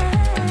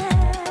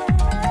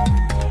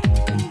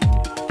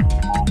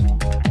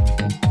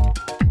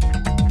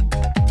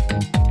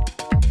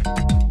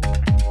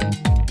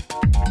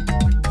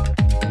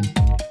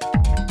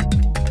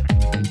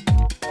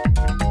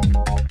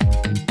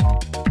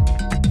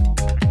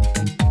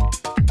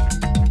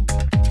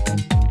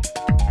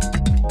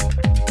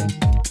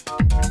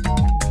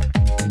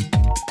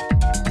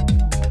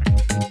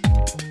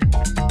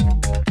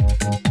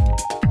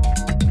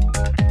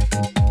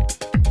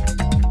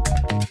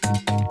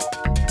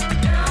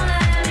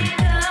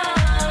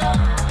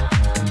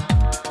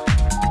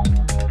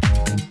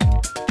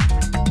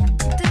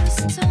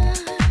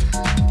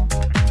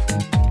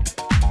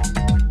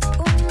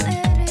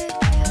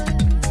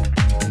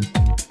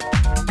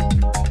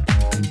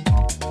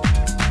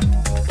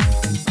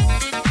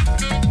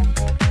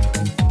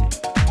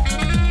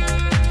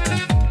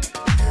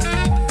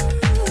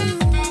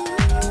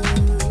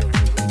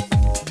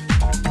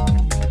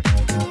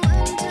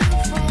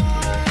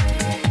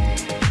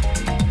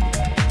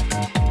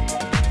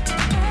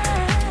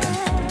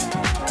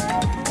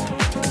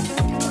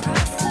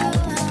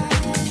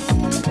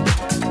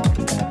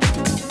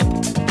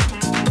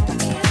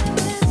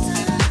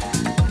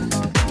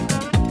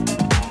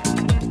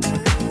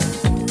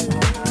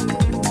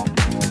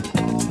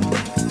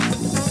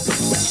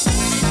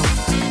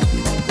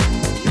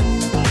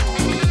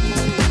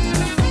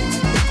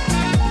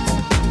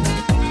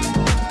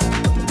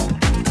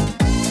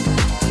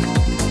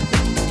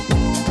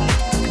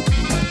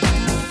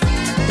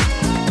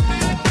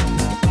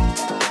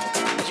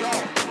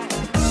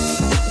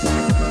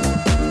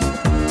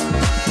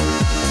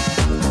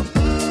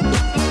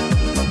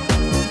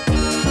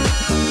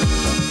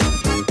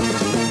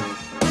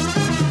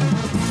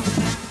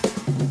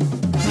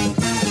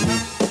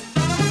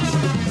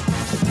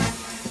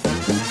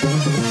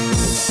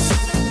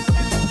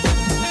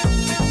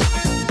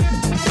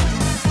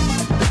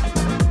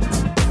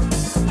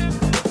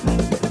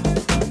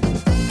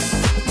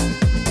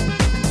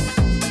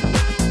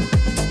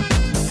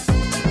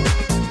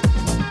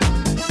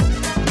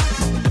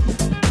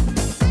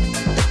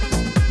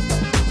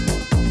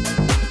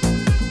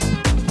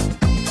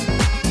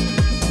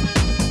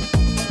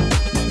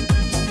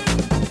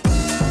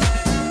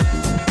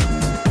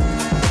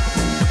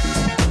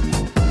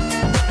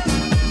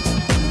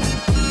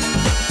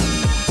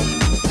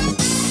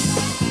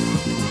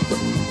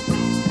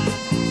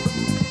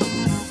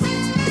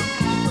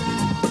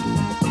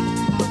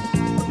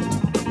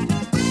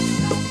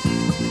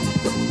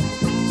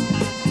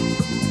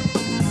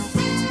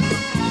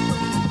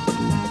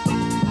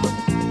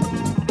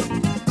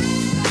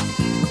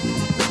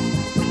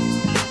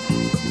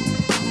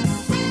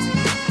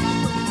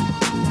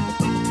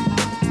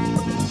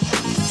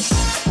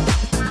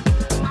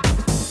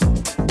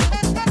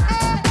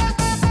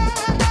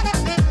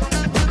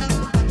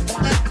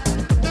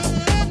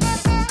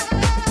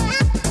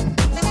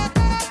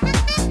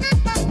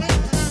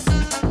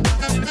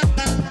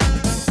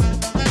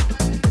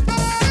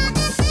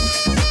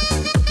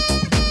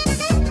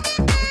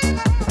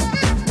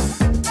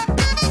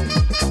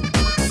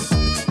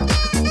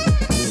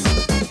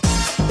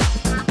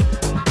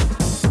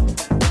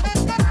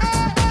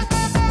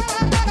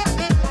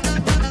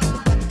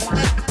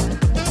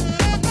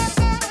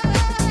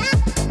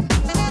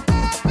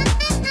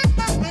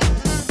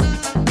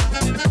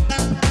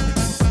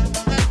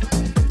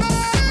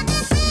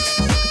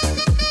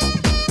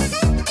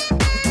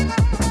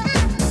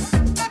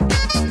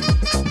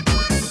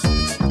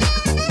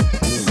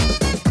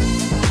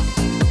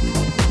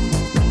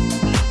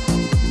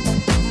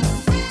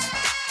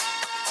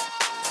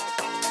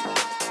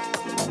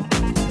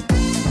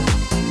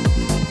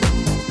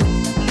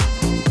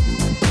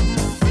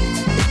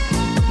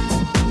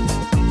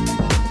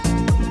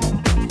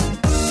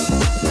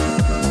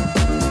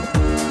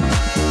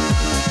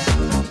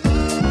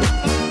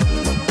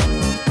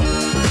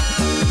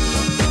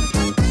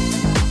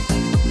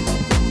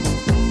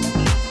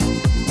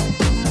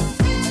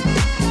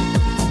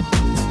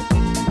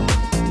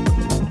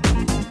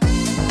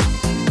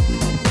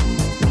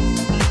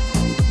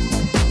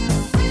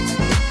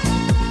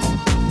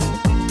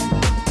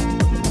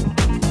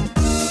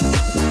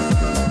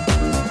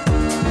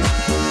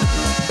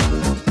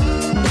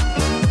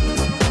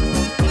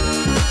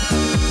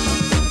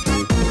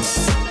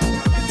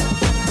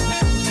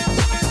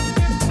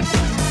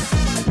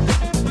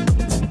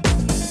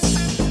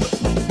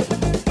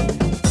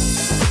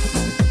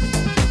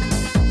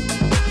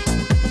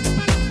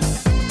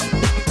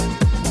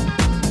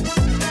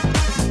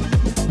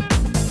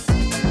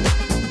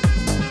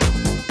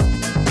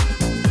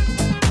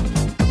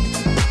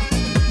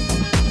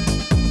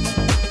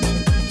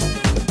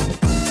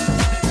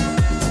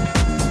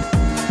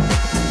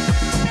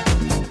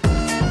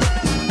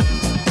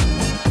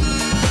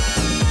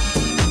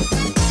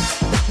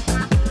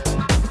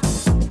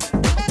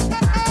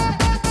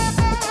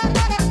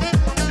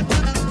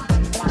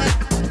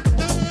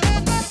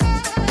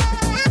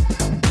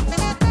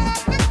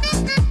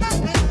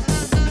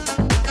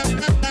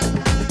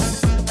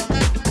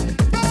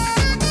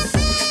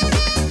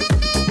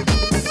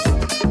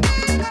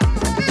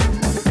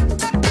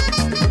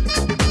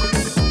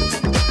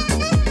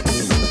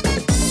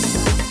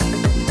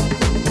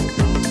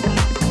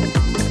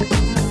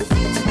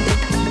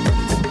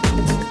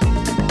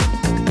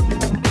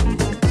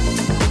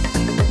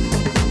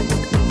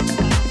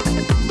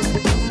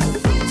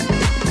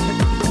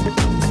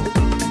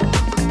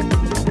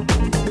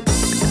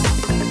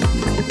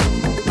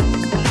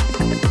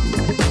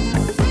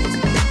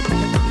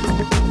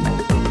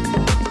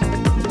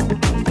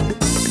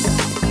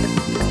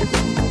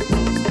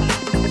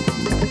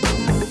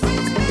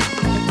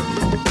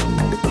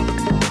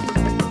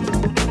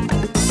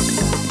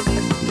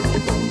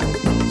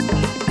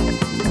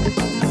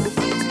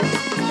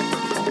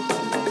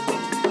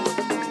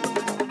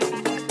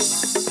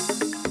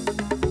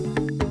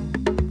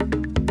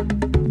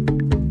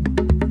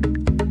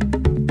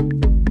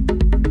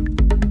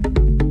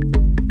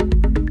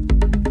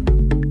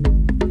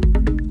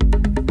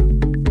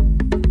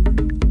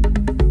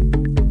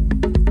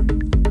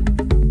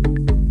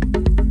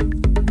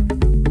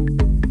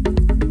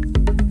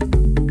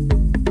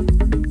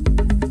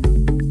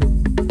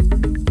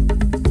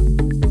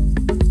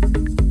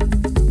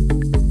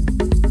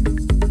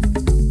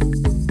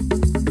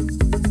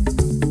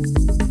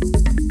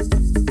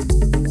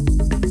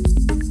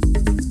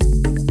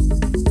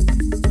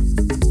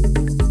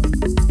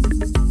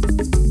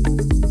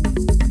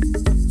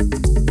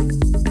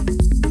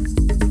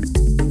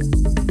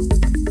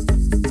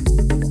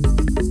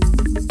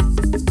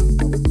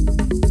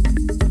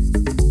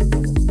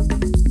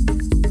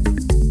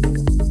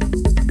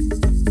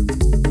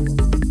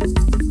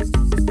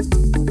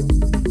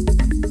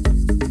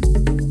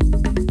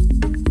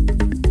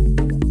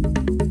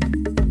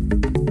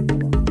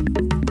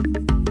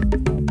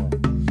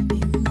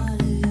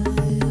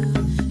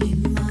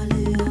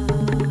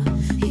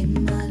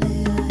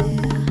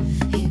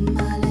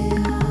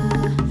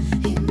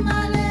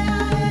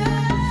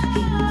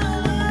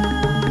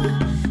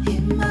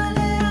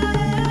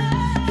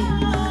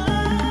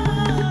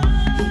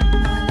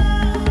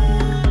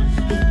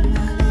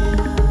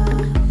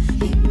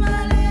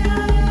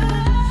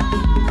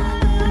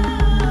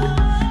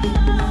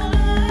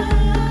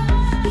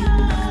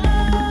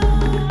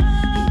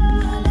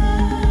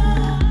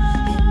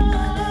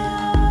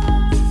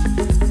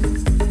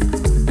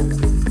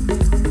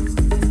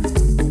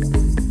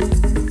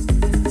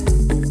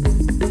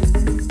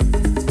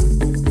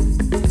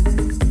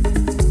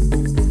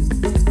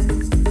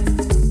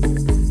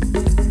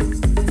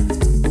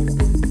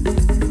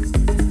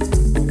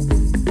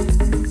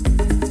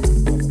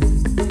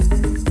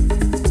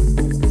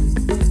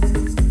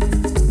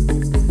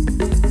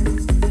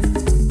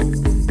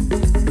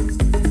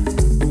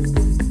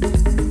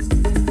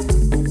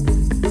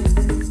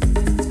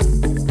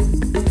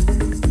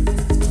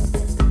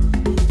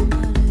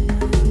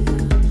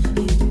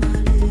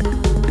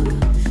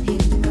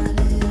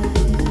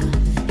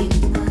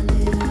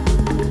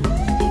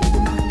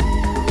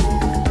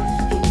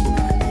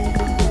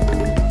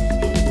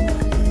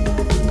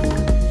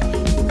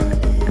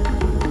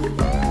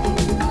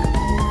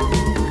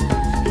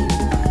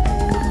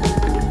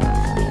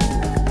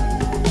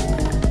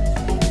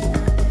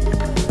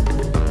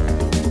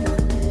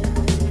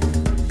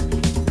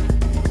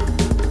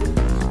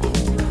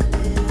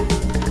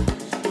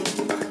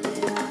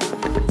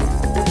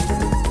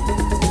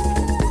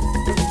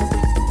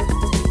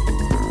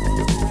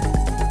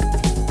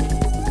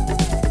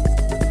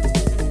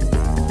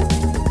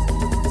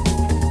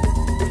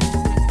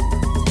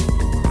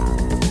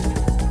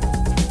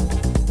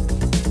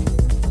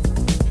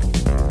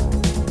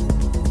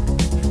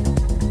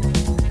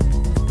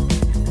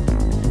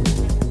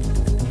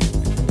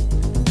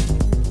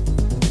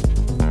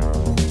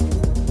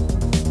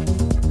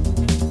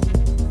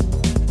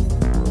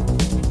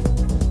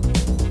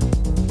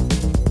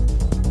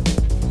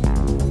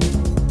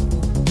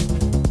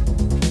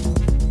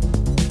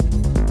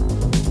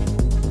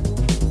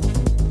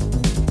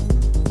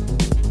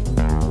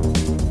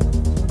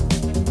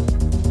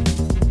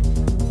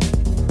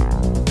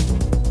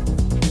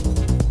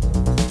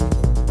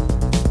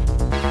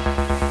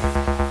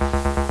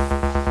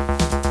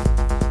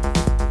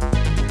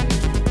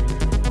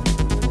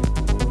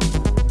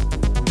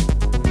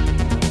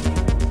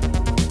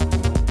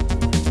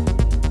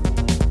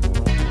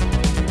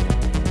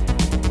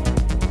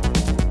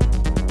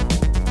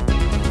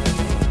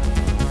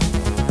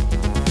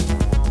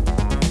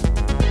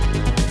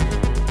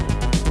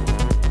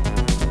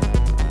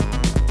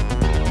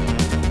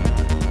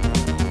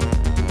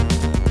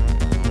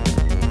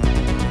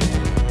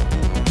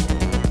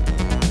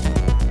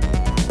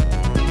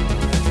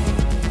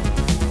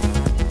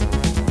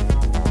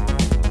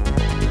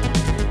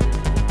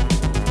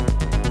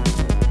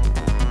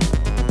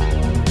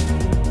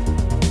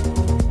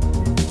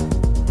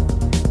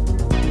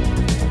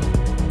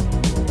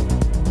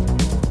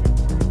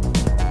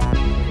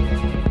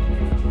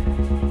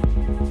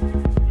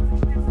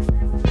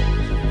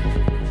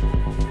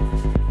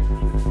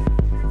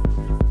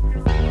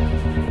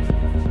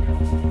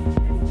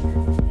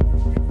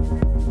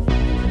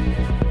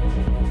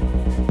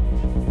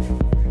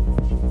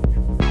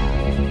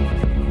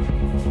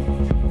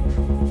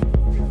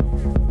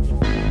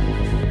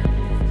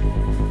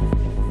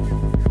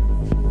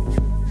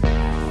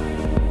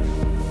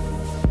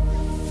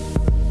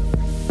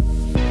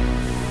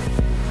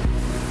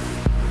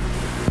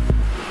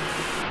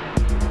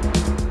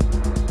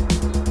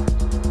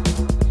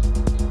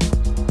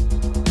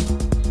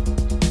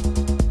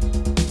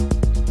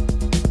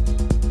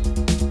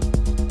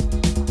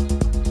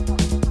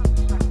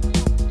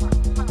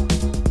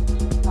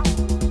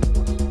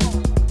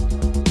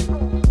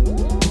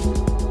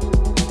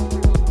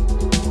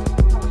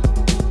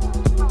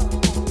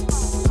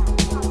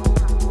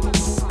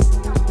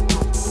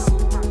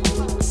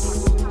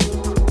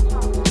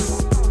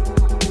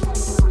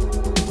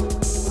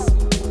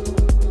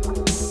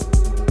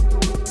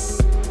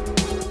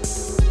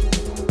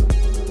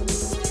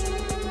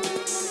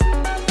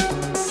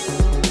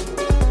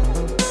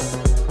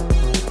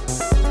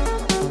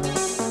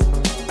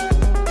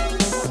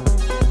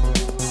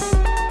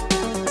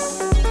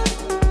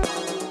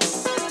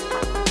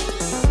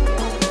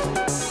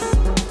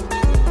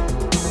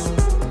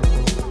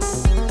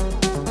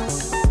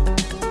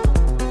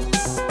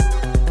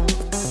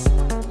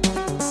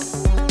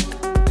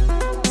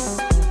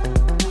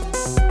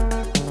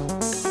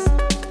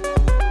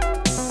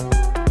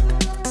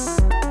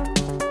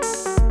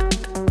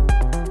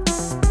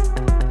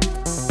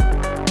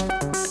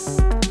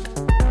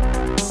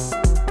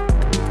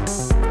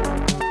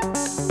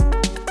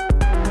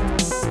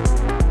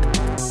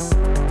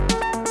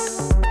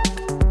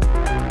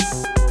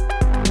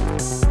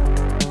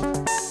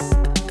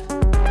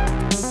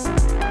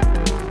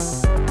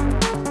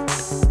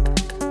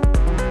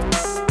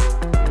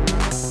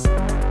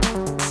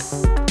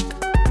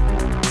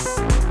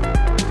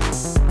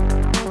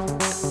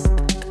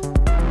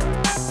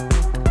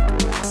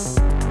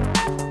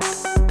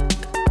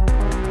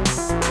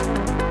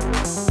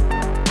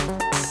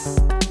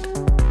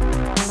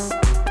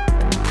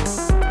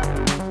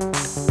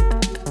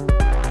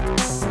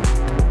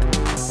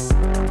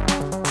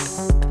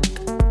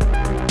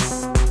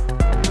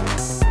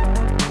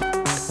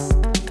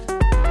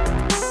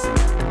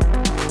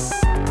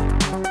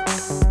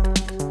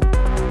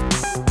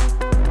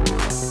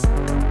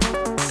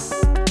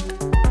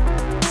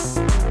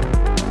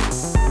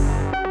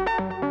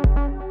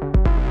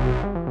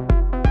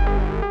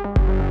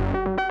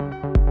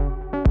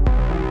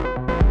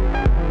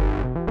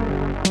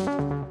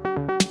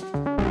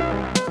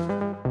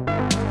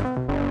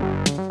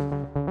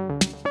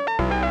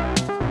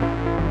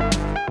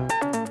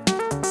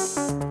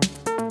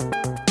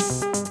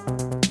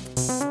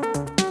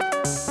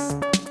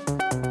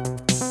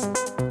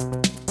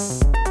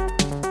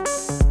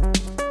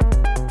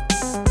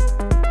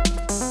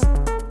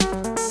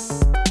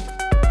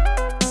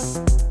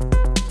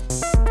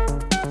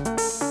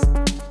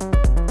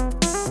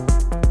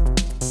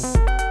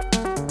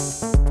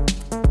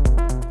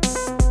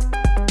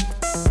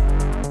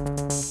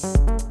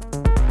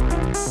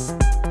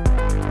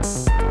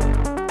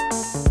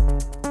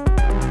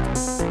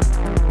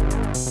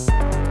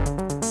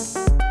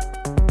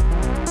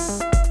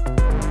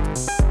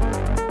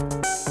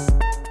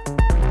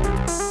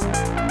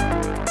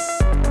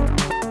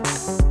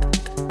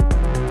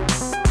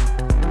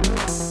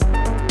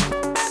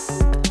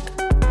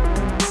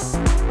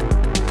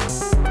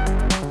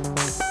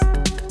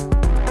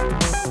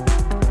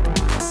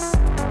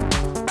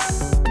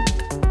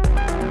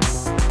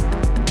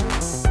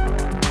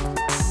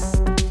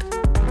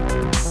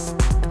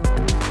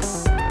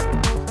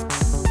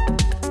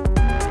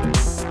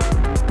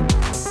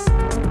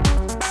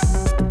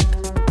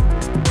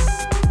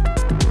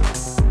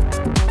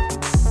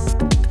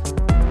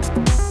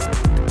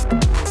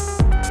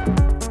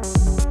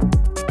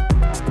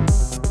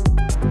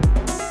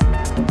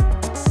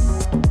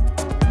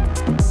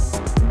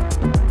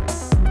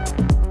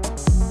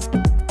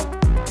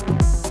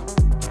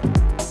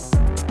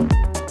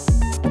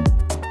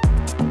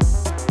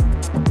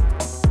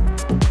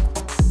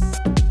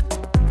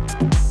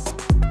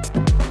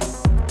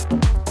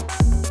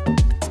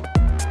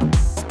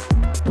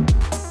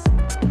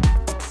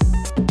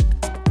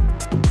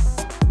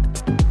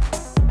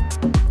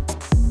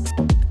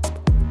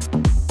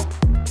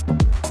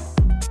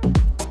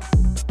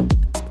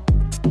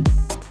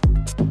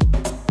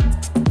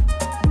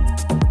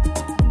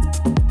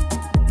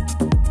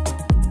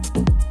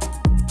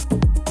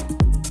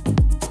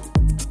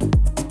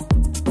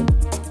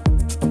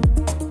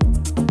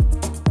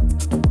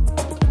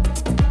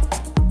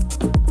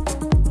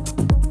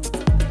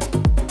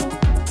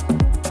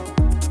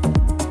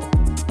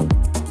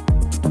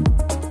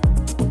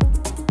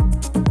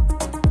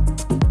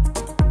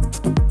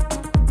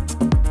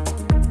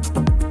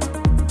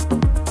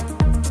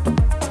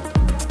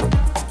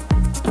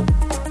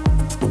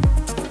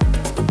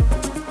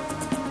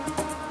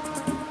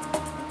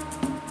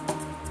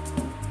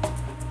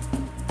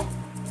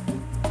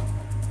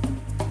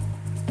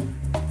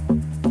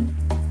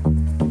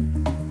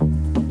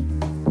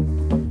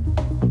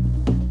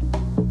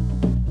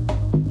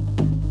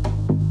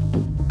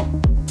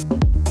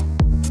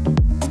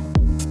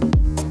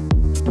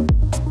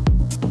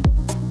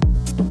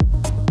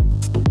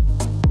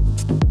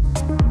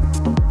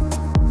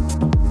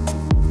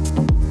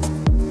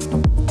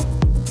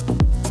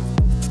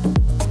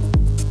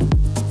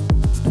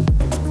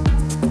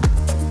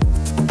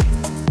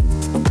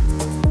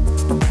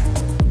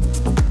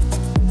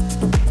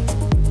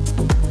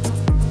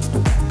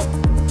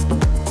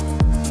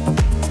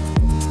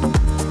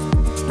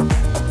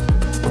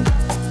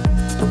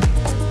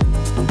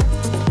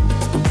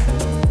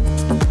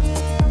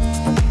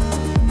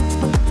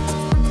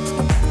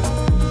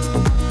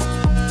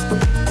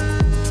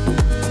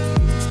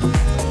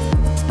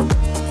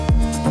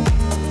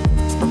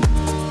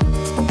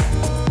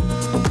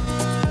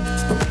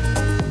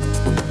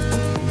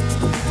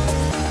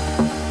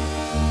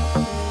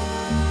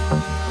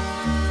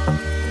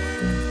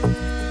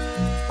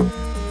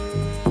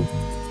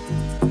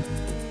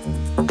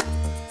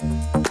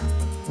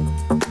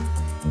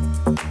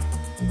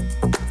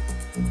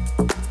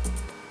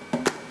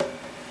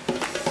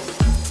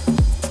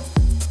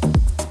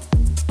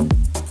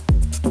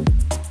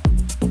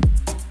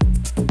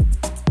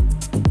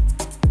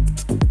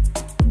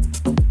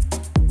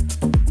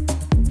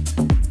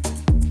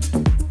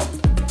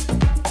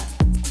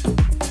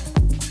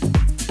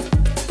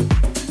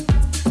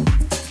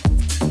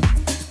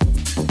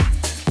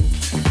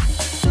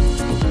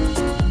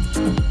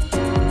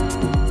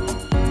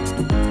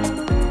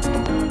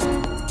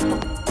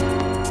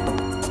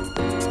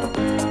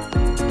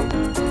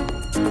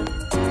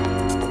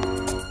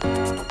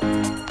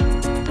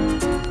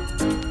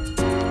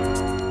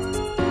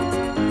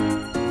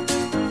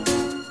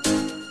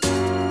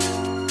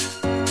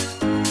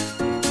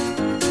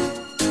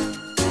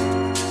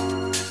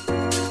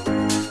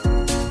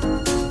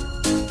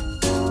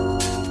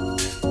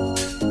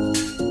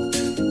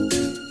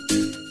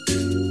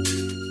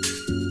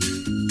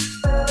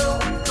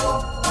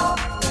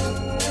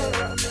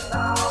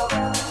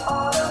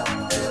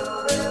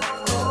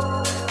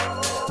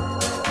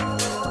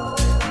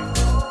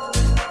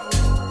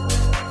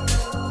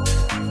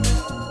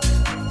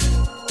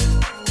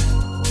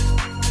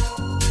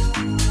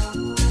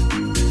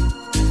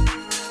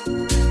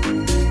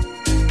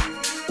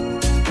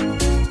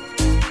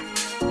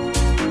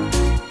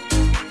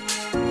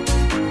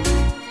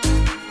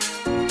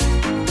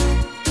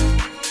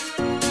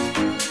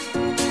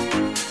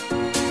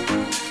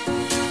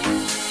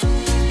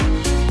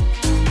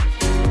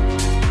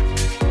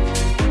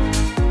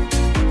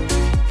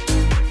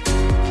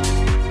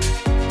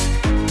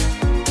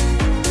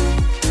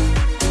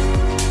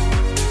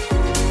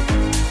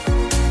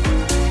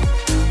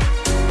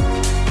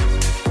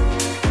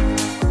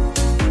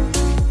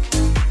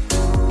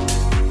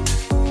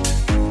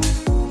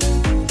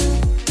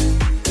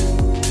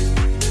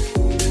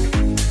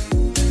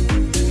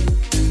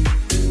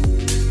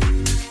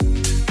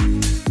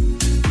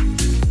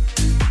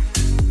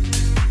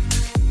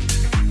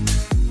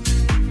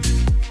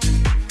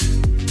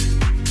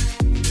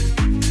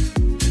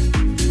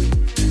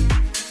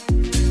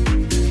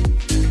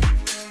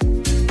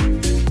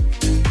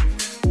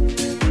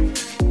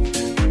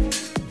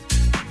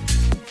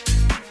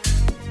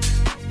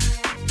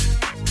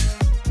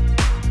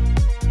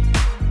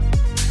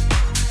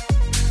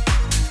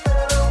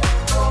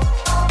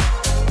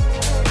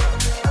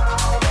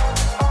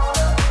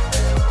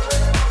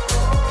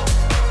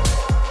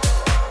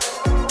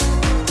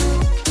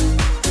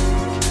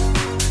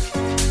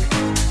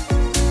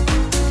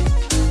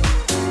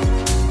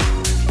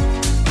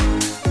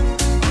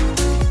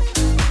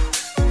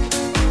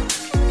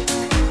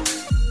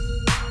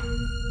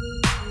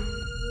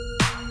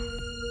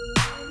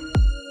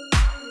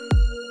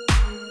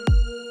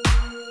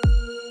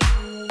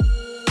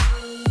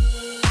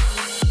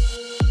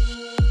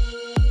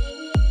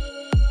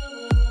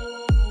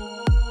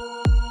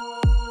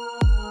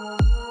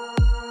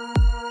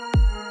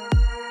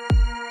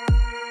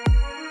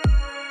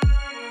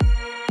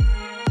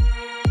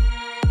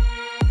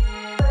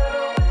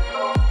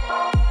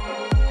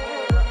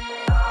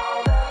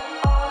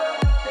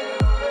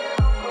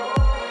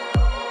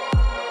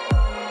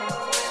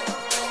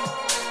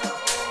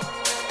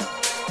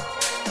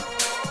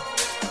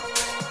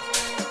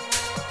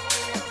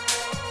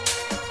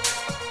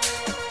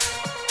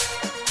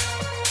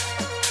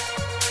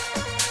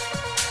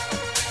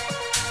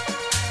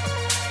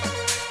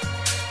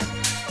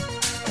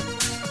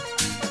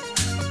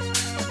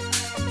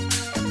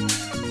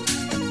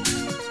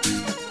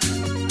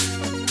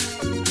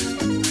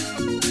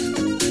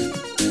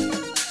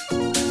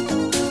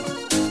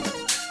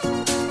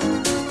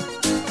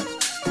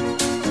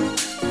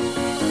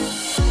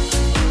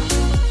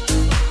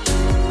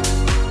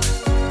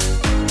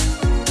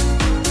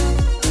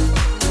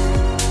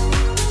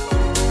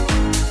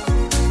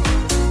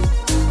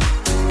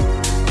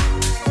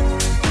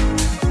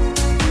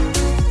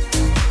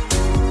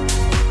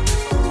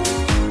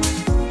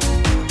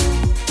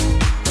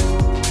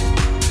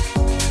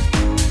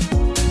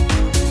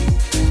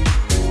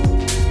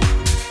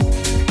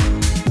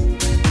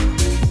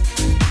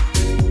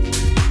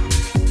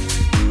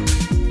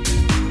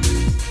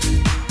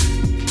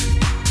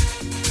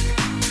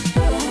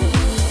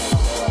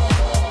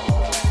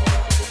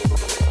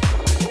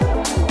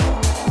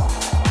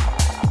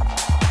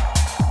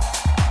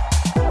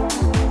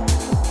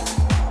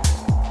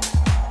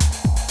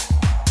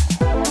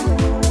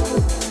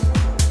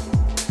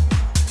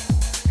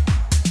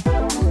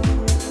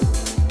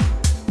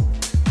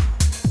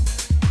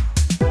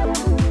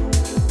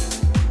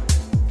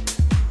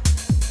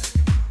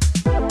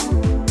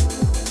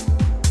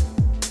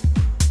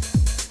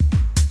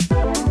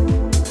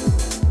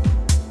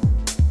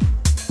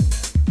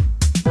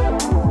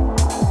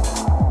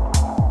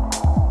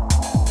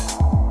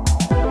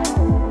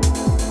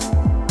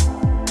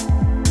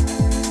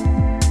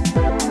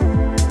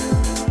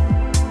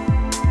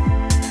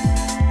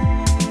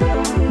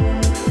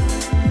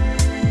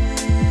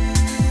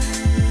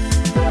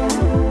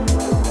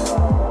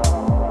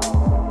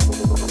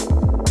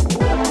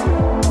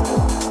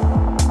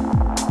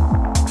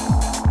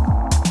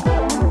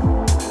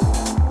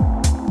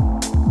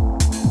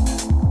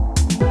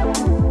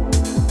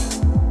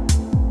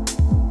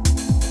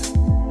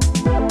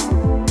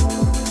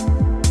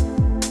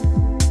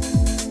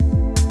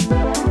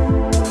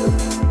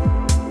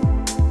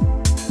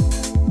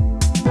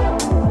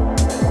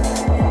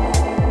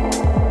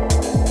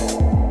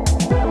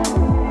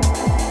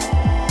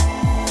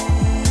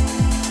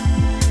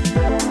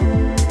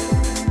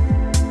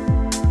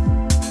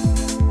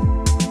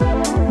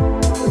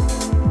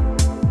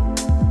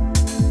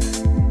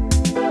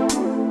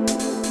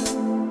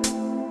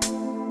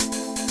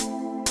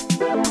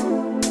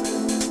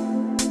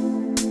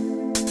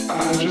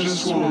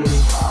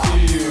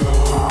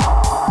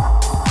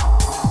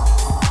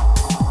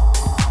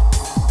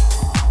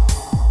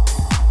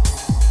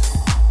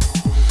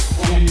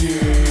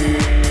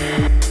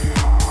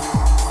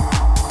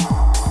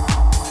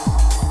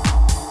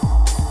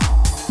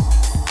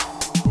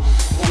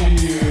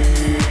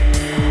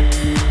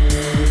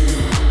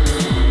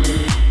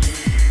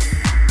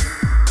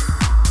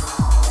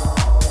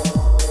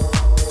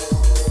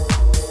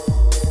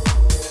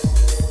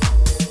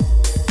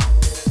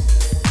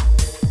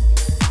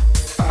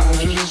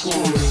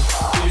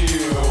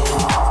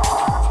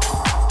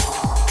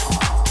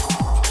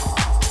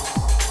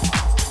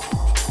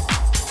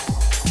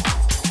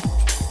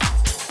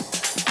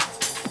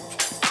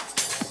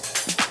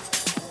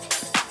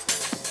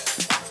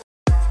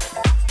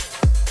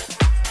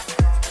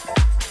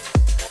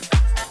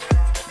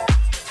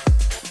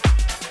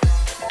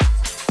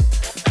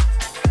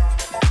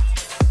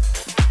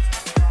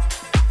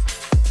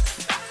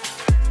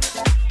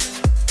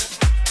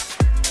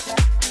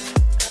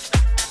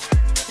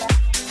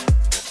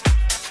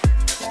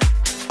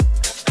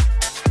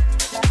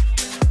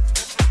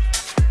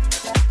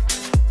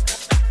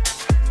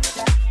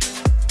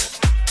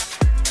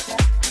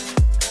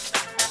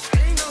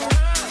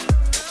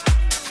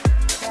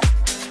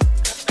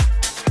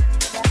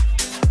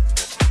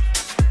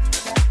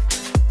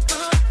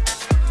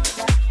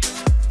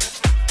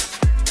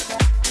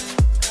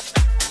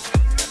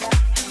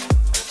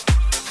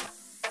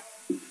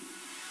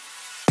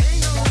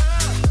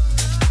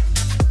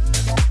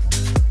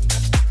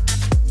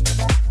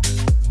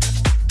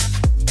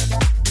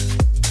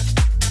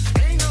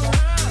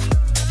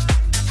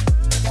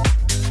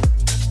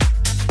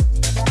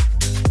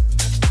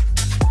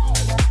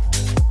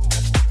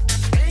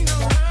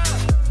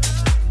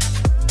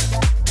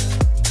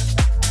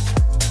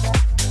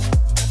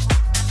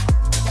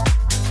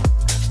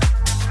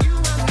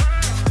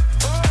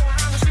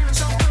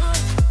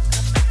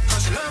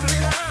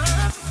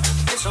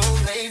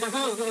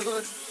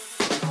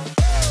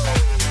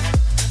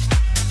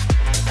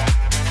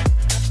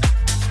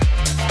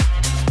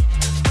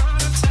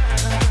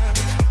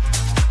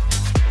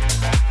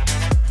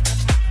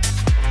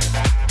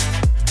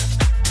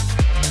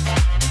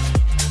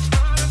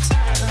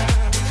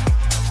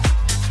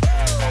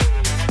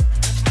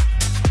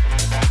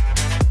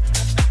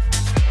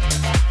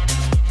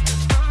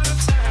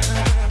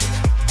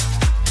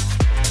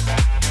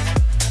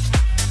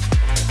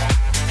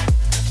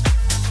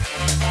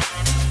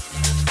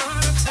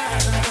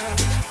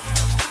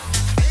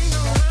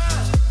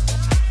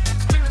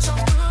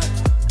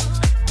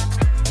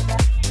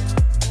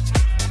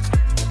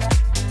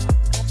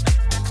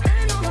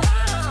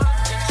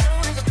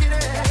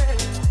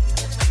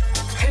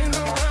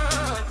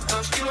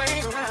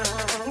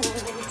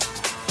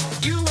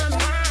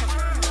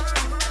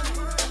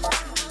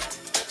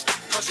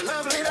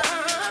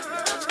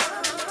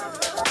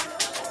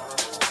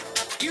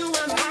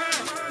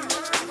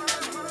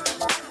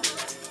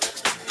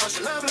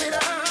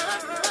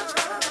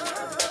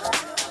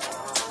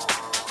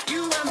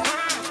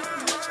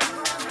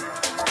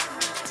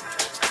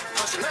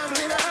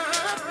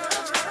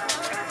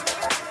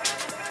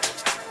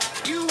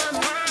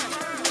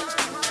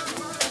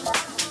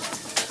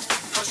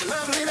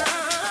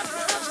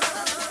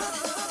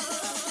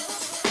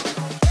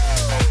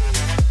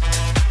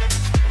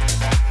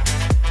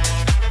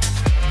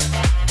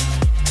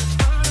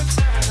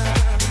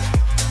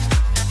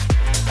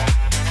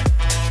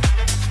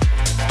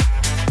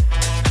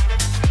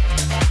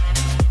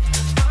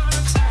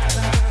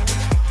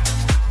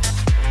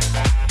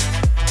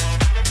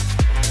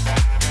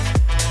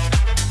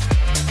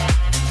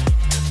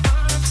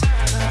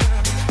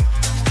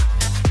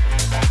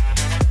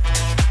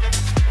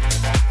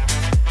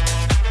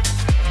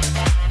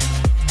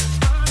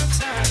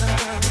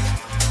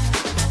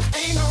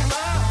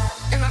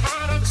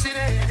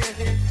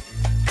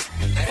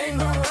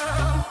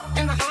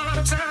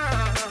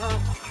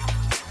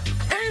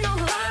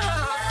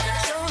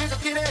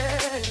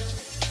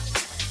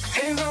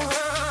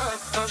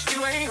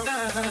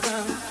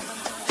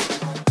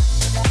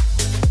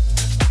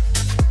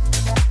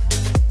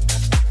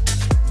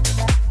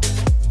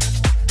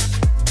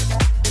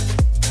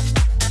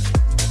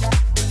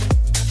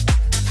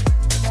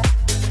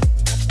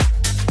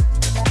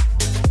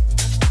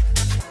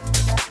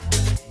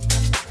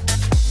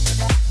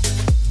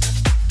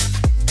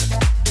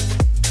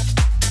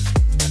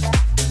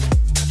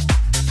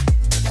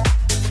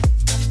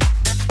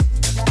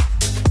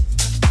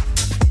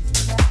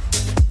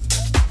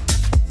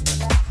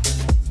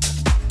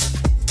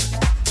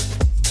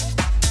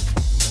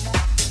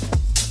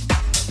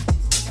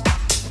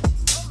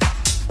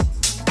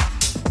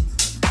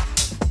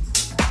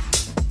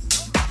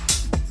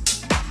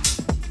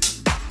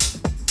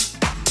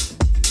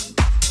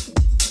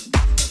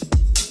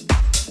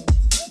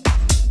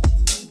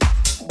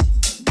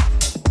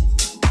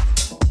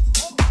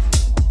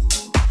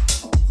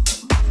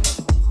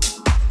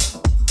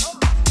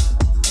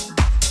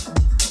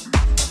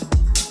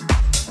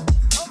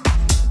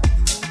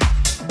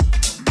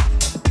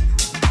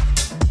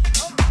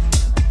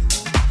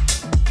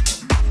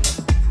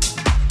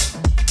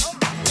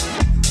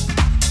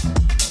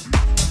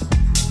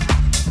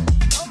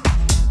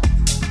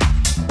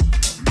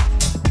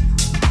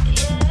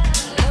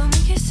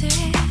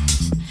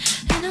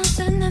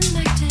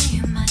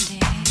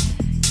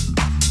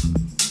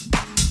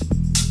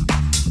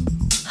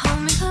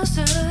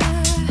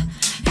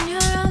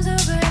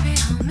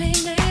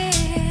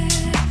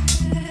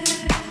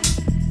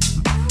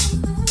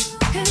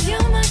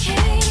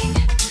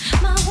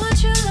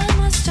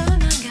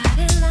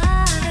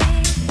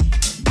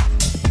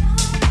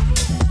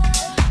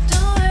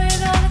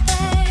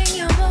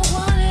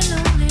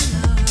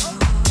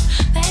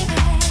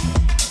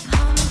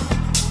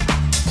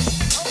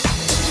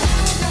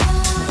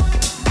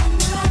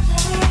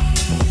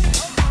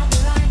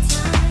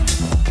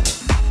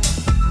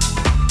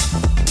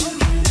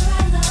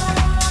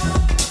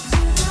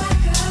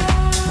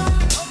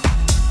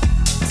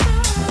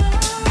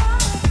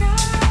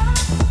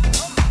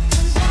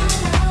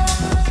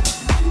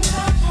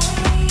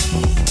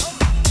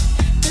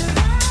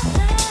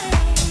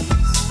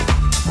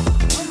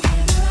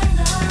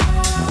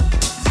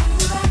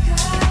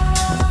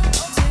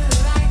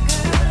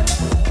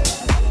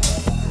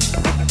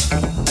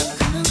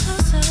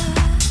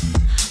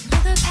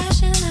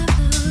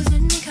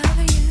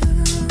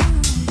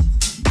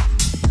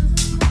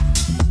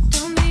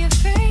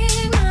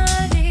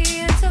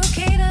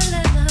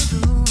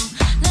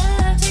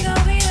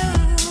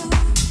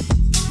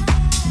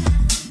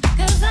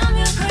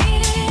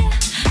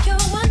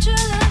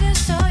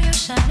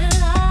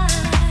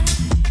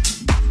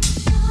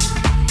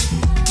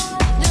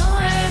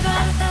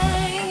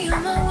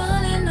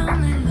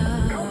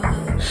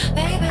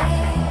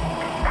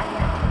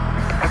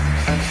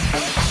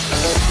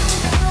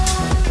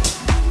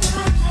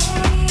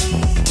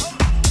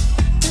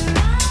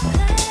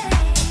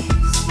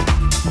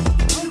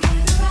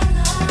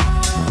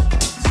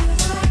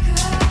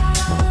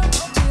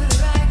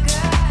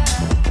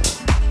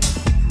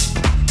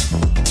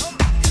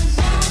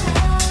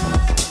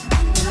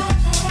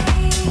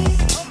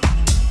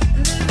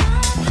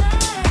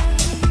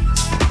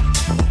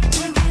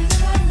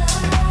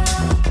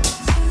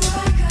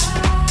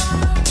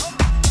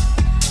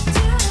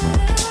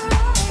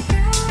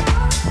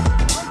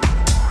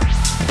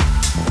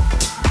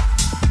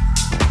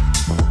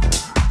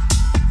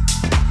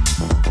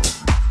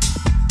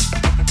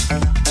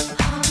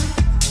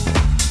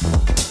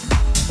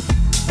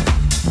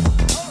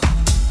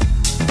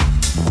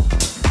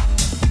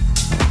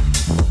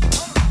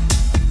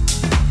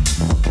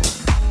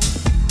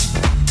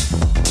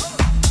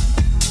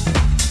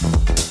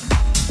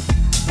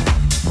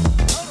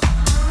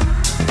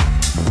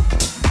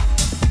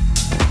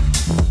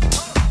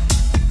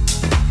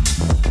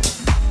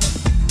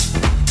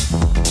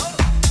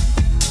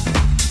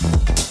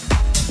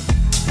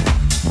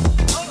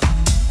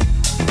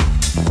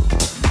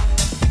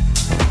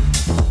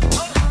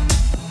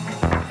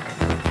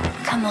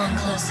 on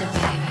closer,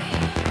 baby.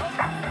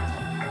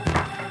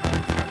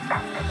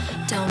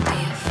 Don't be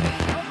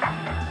afraid.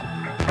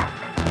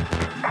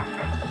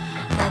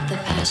 Let the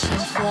passion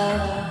flow.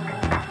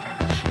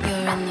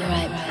 You're in the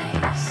right place.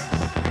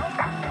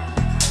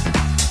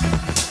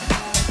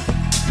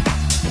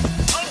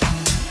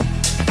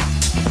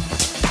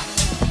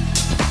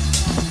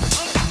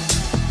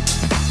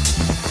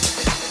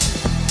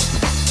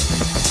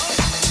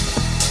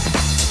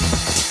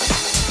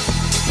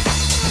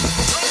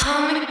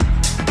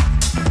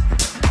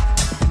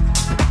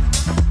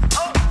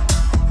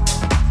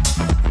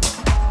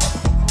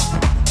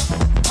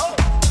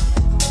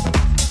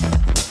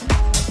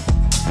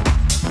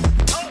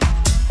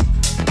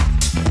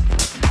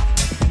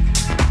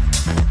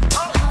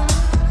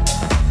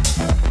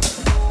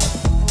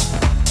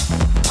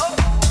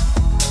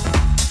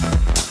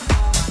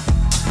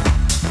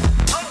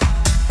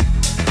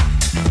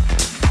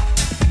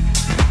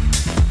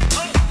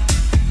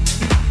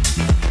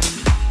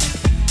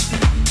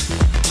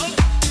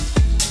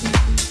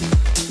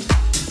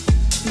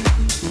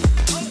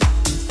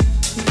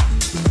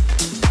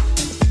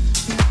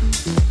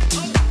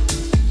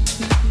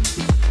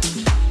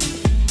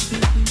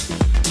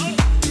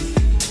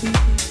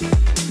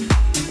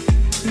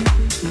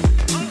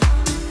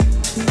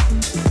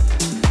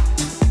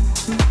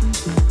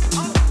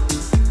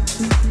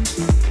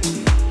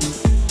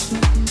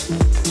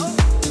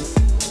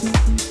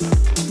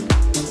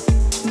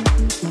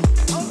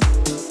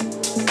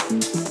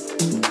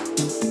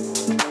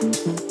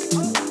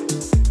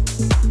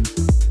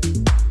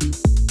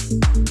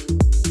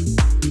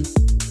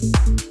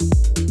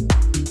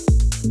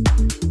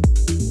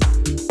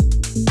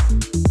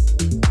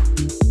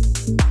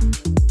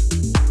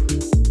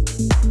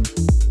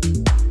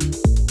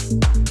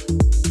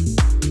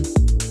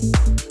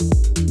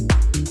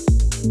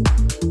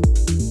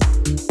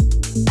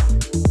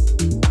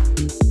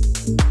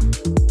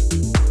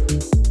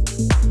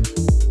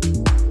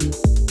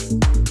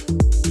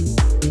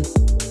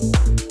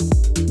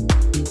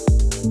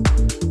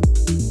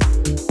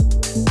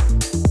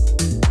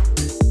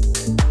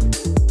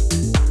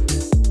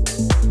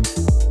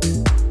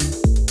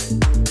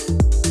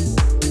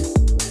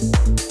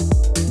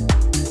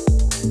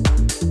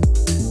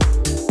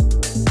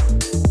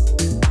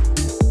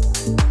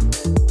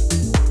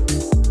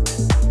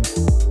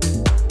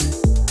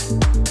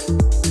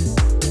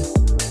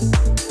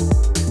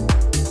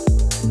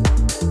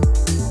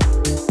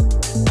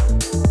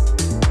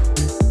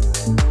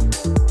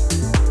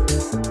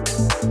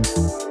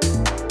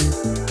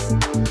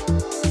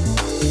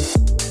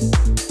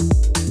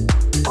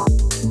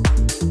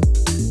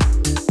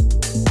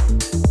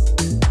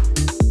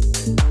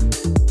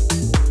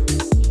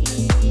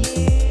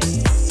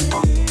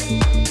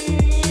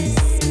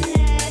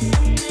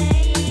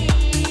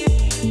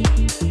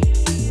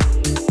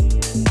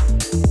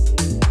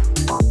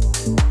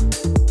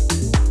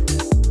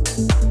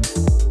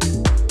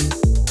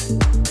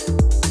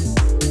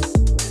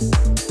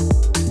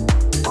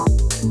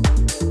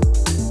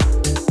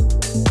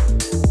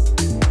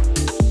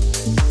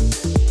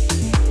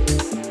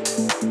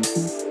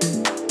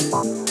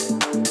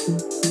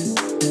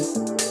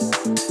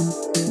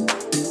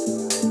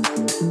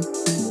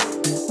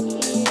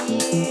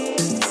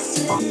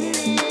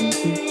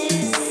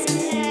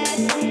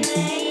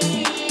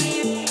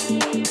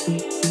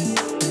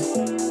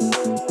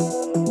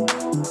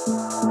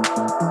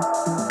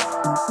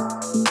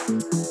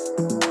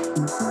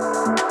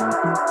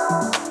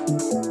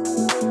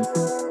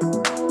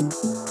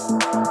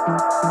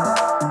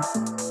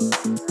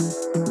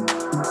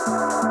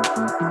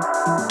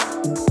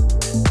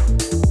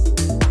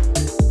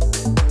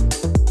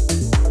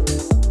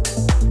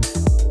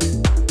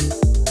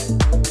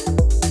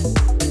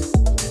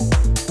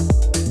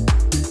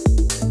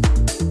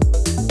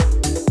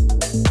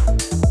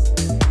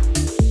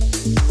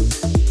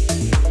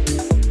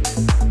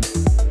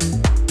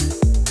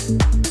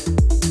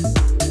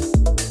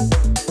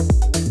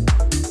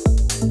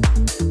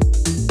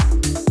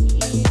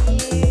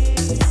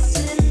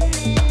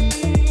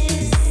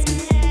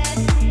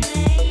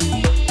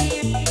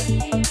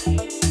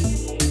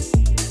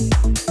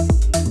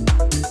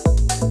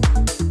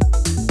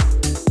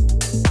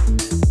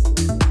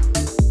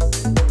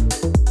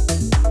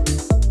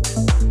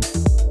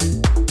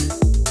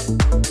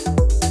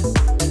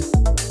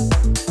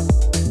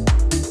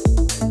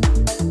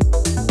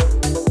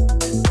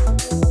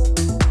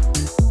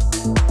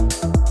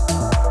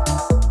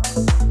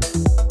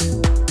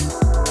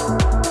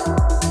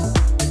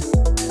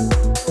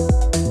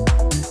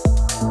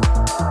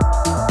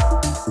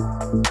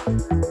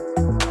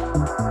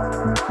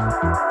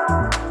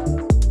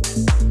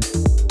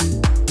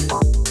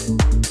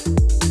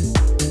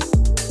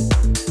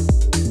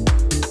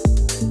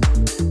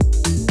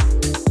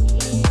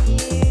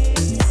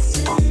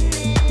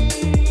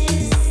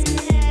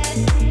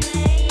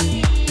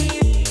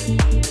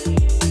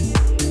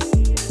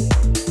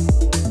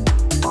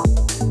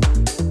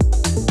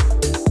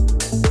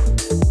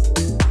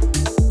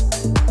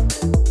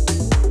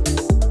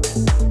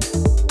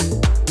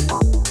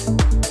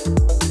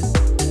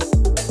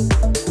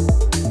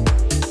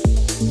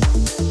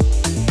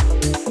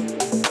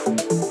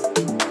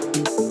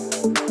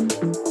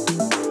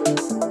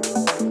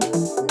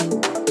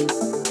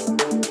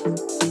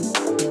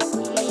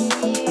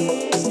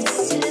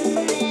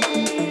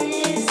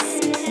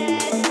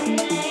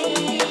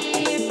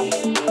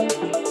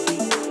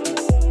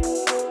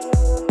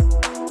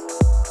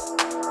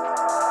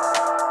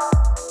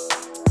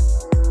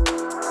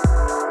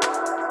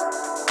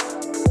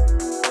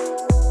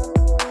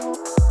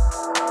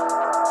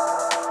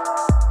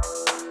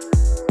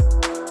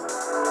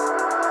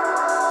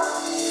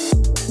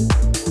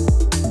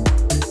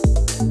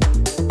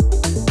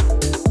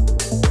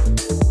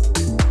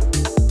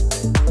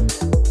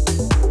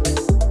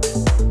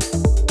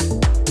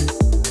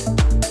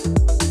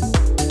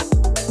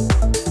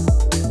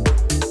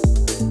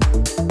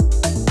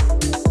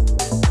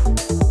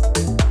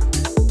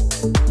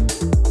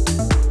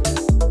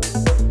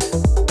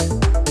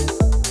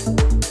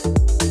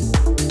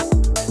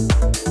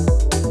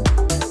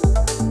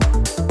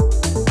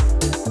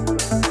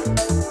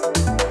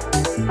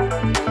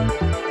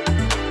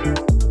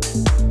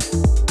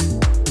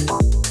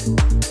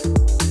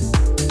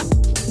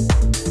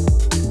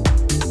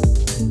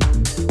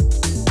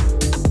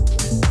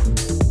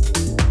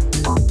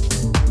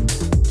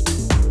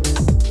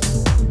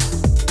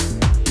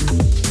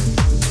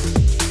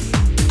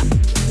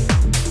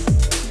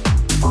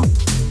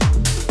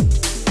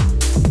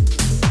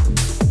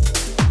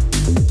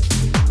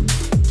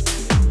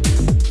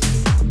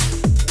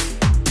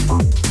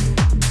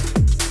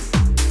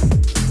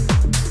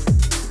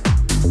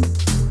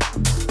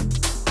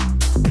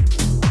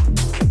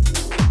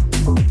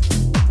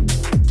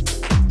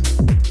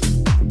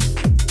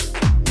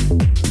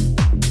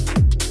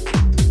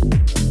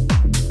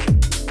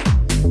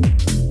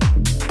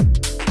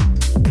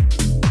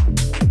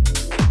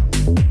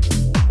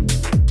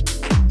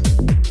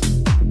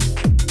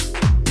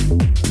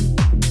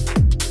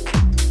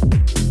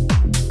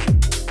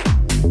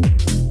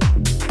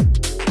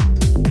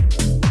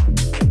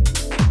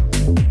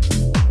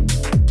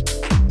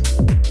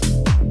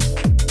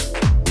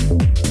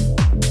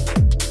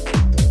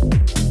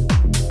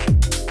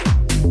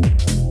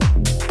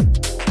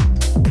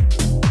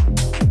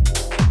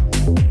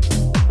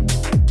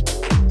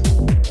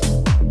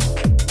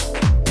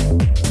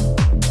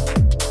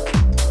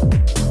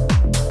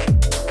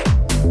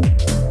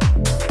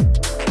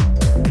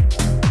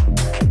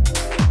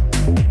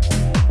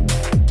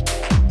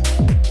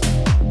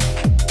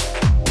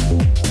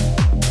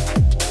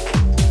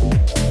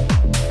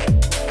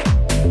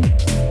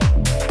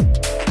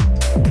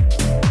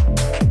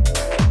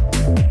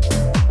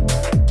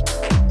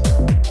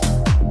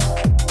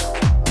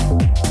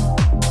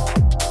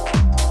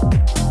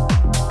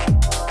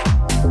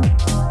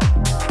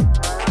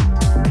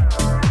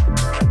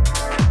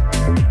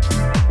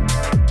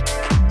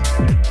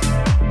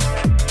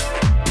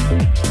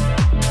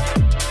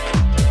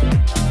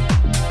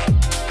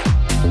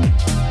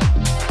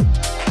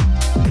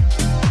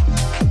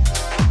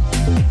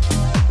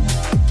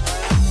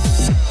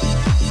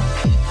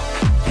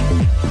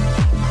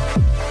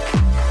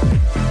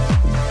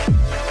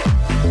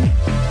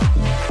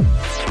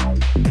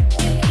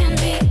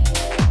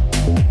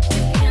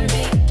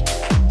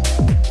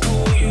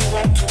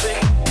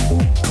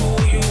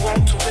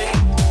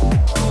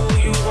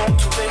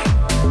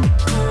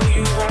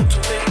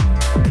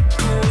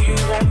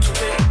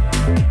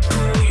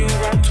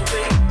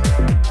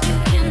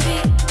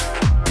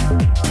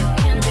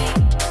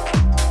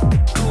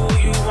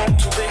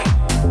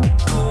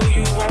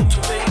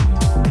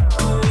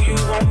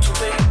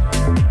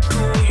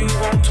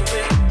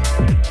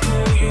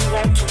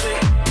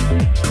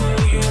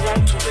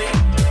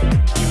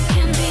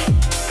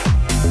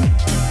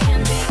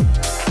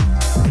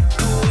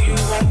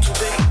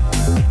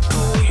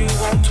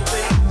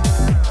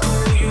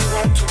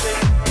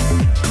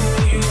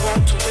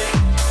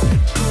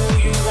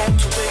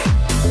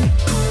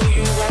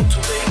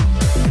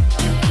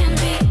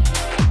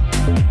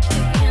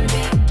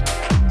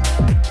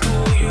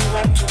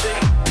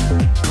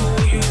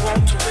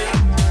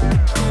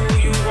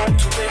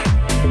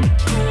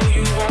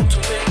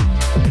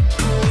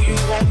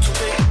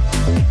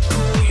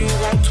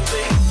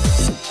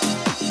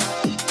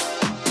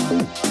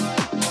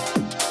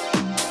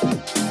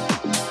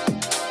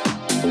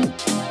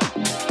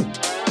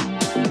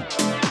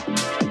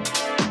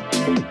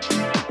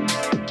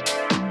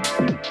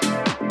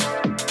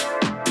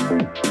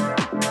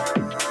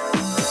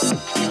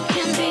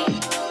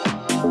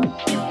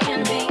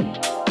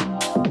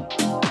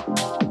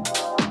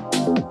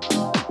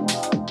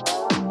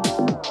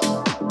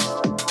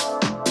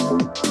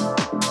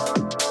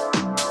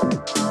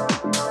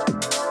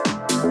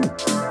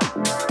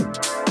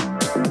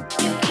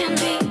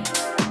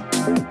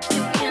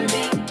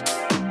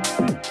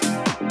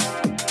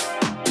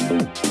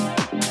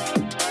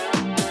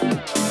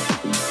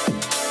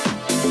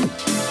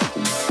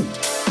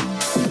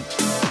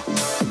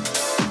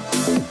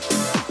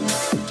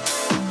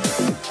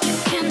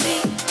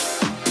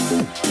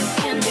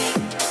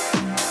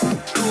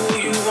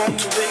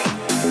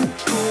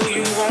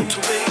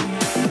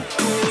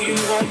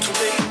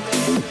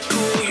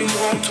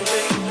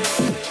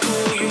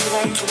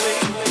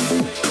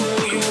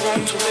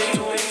 to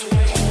me.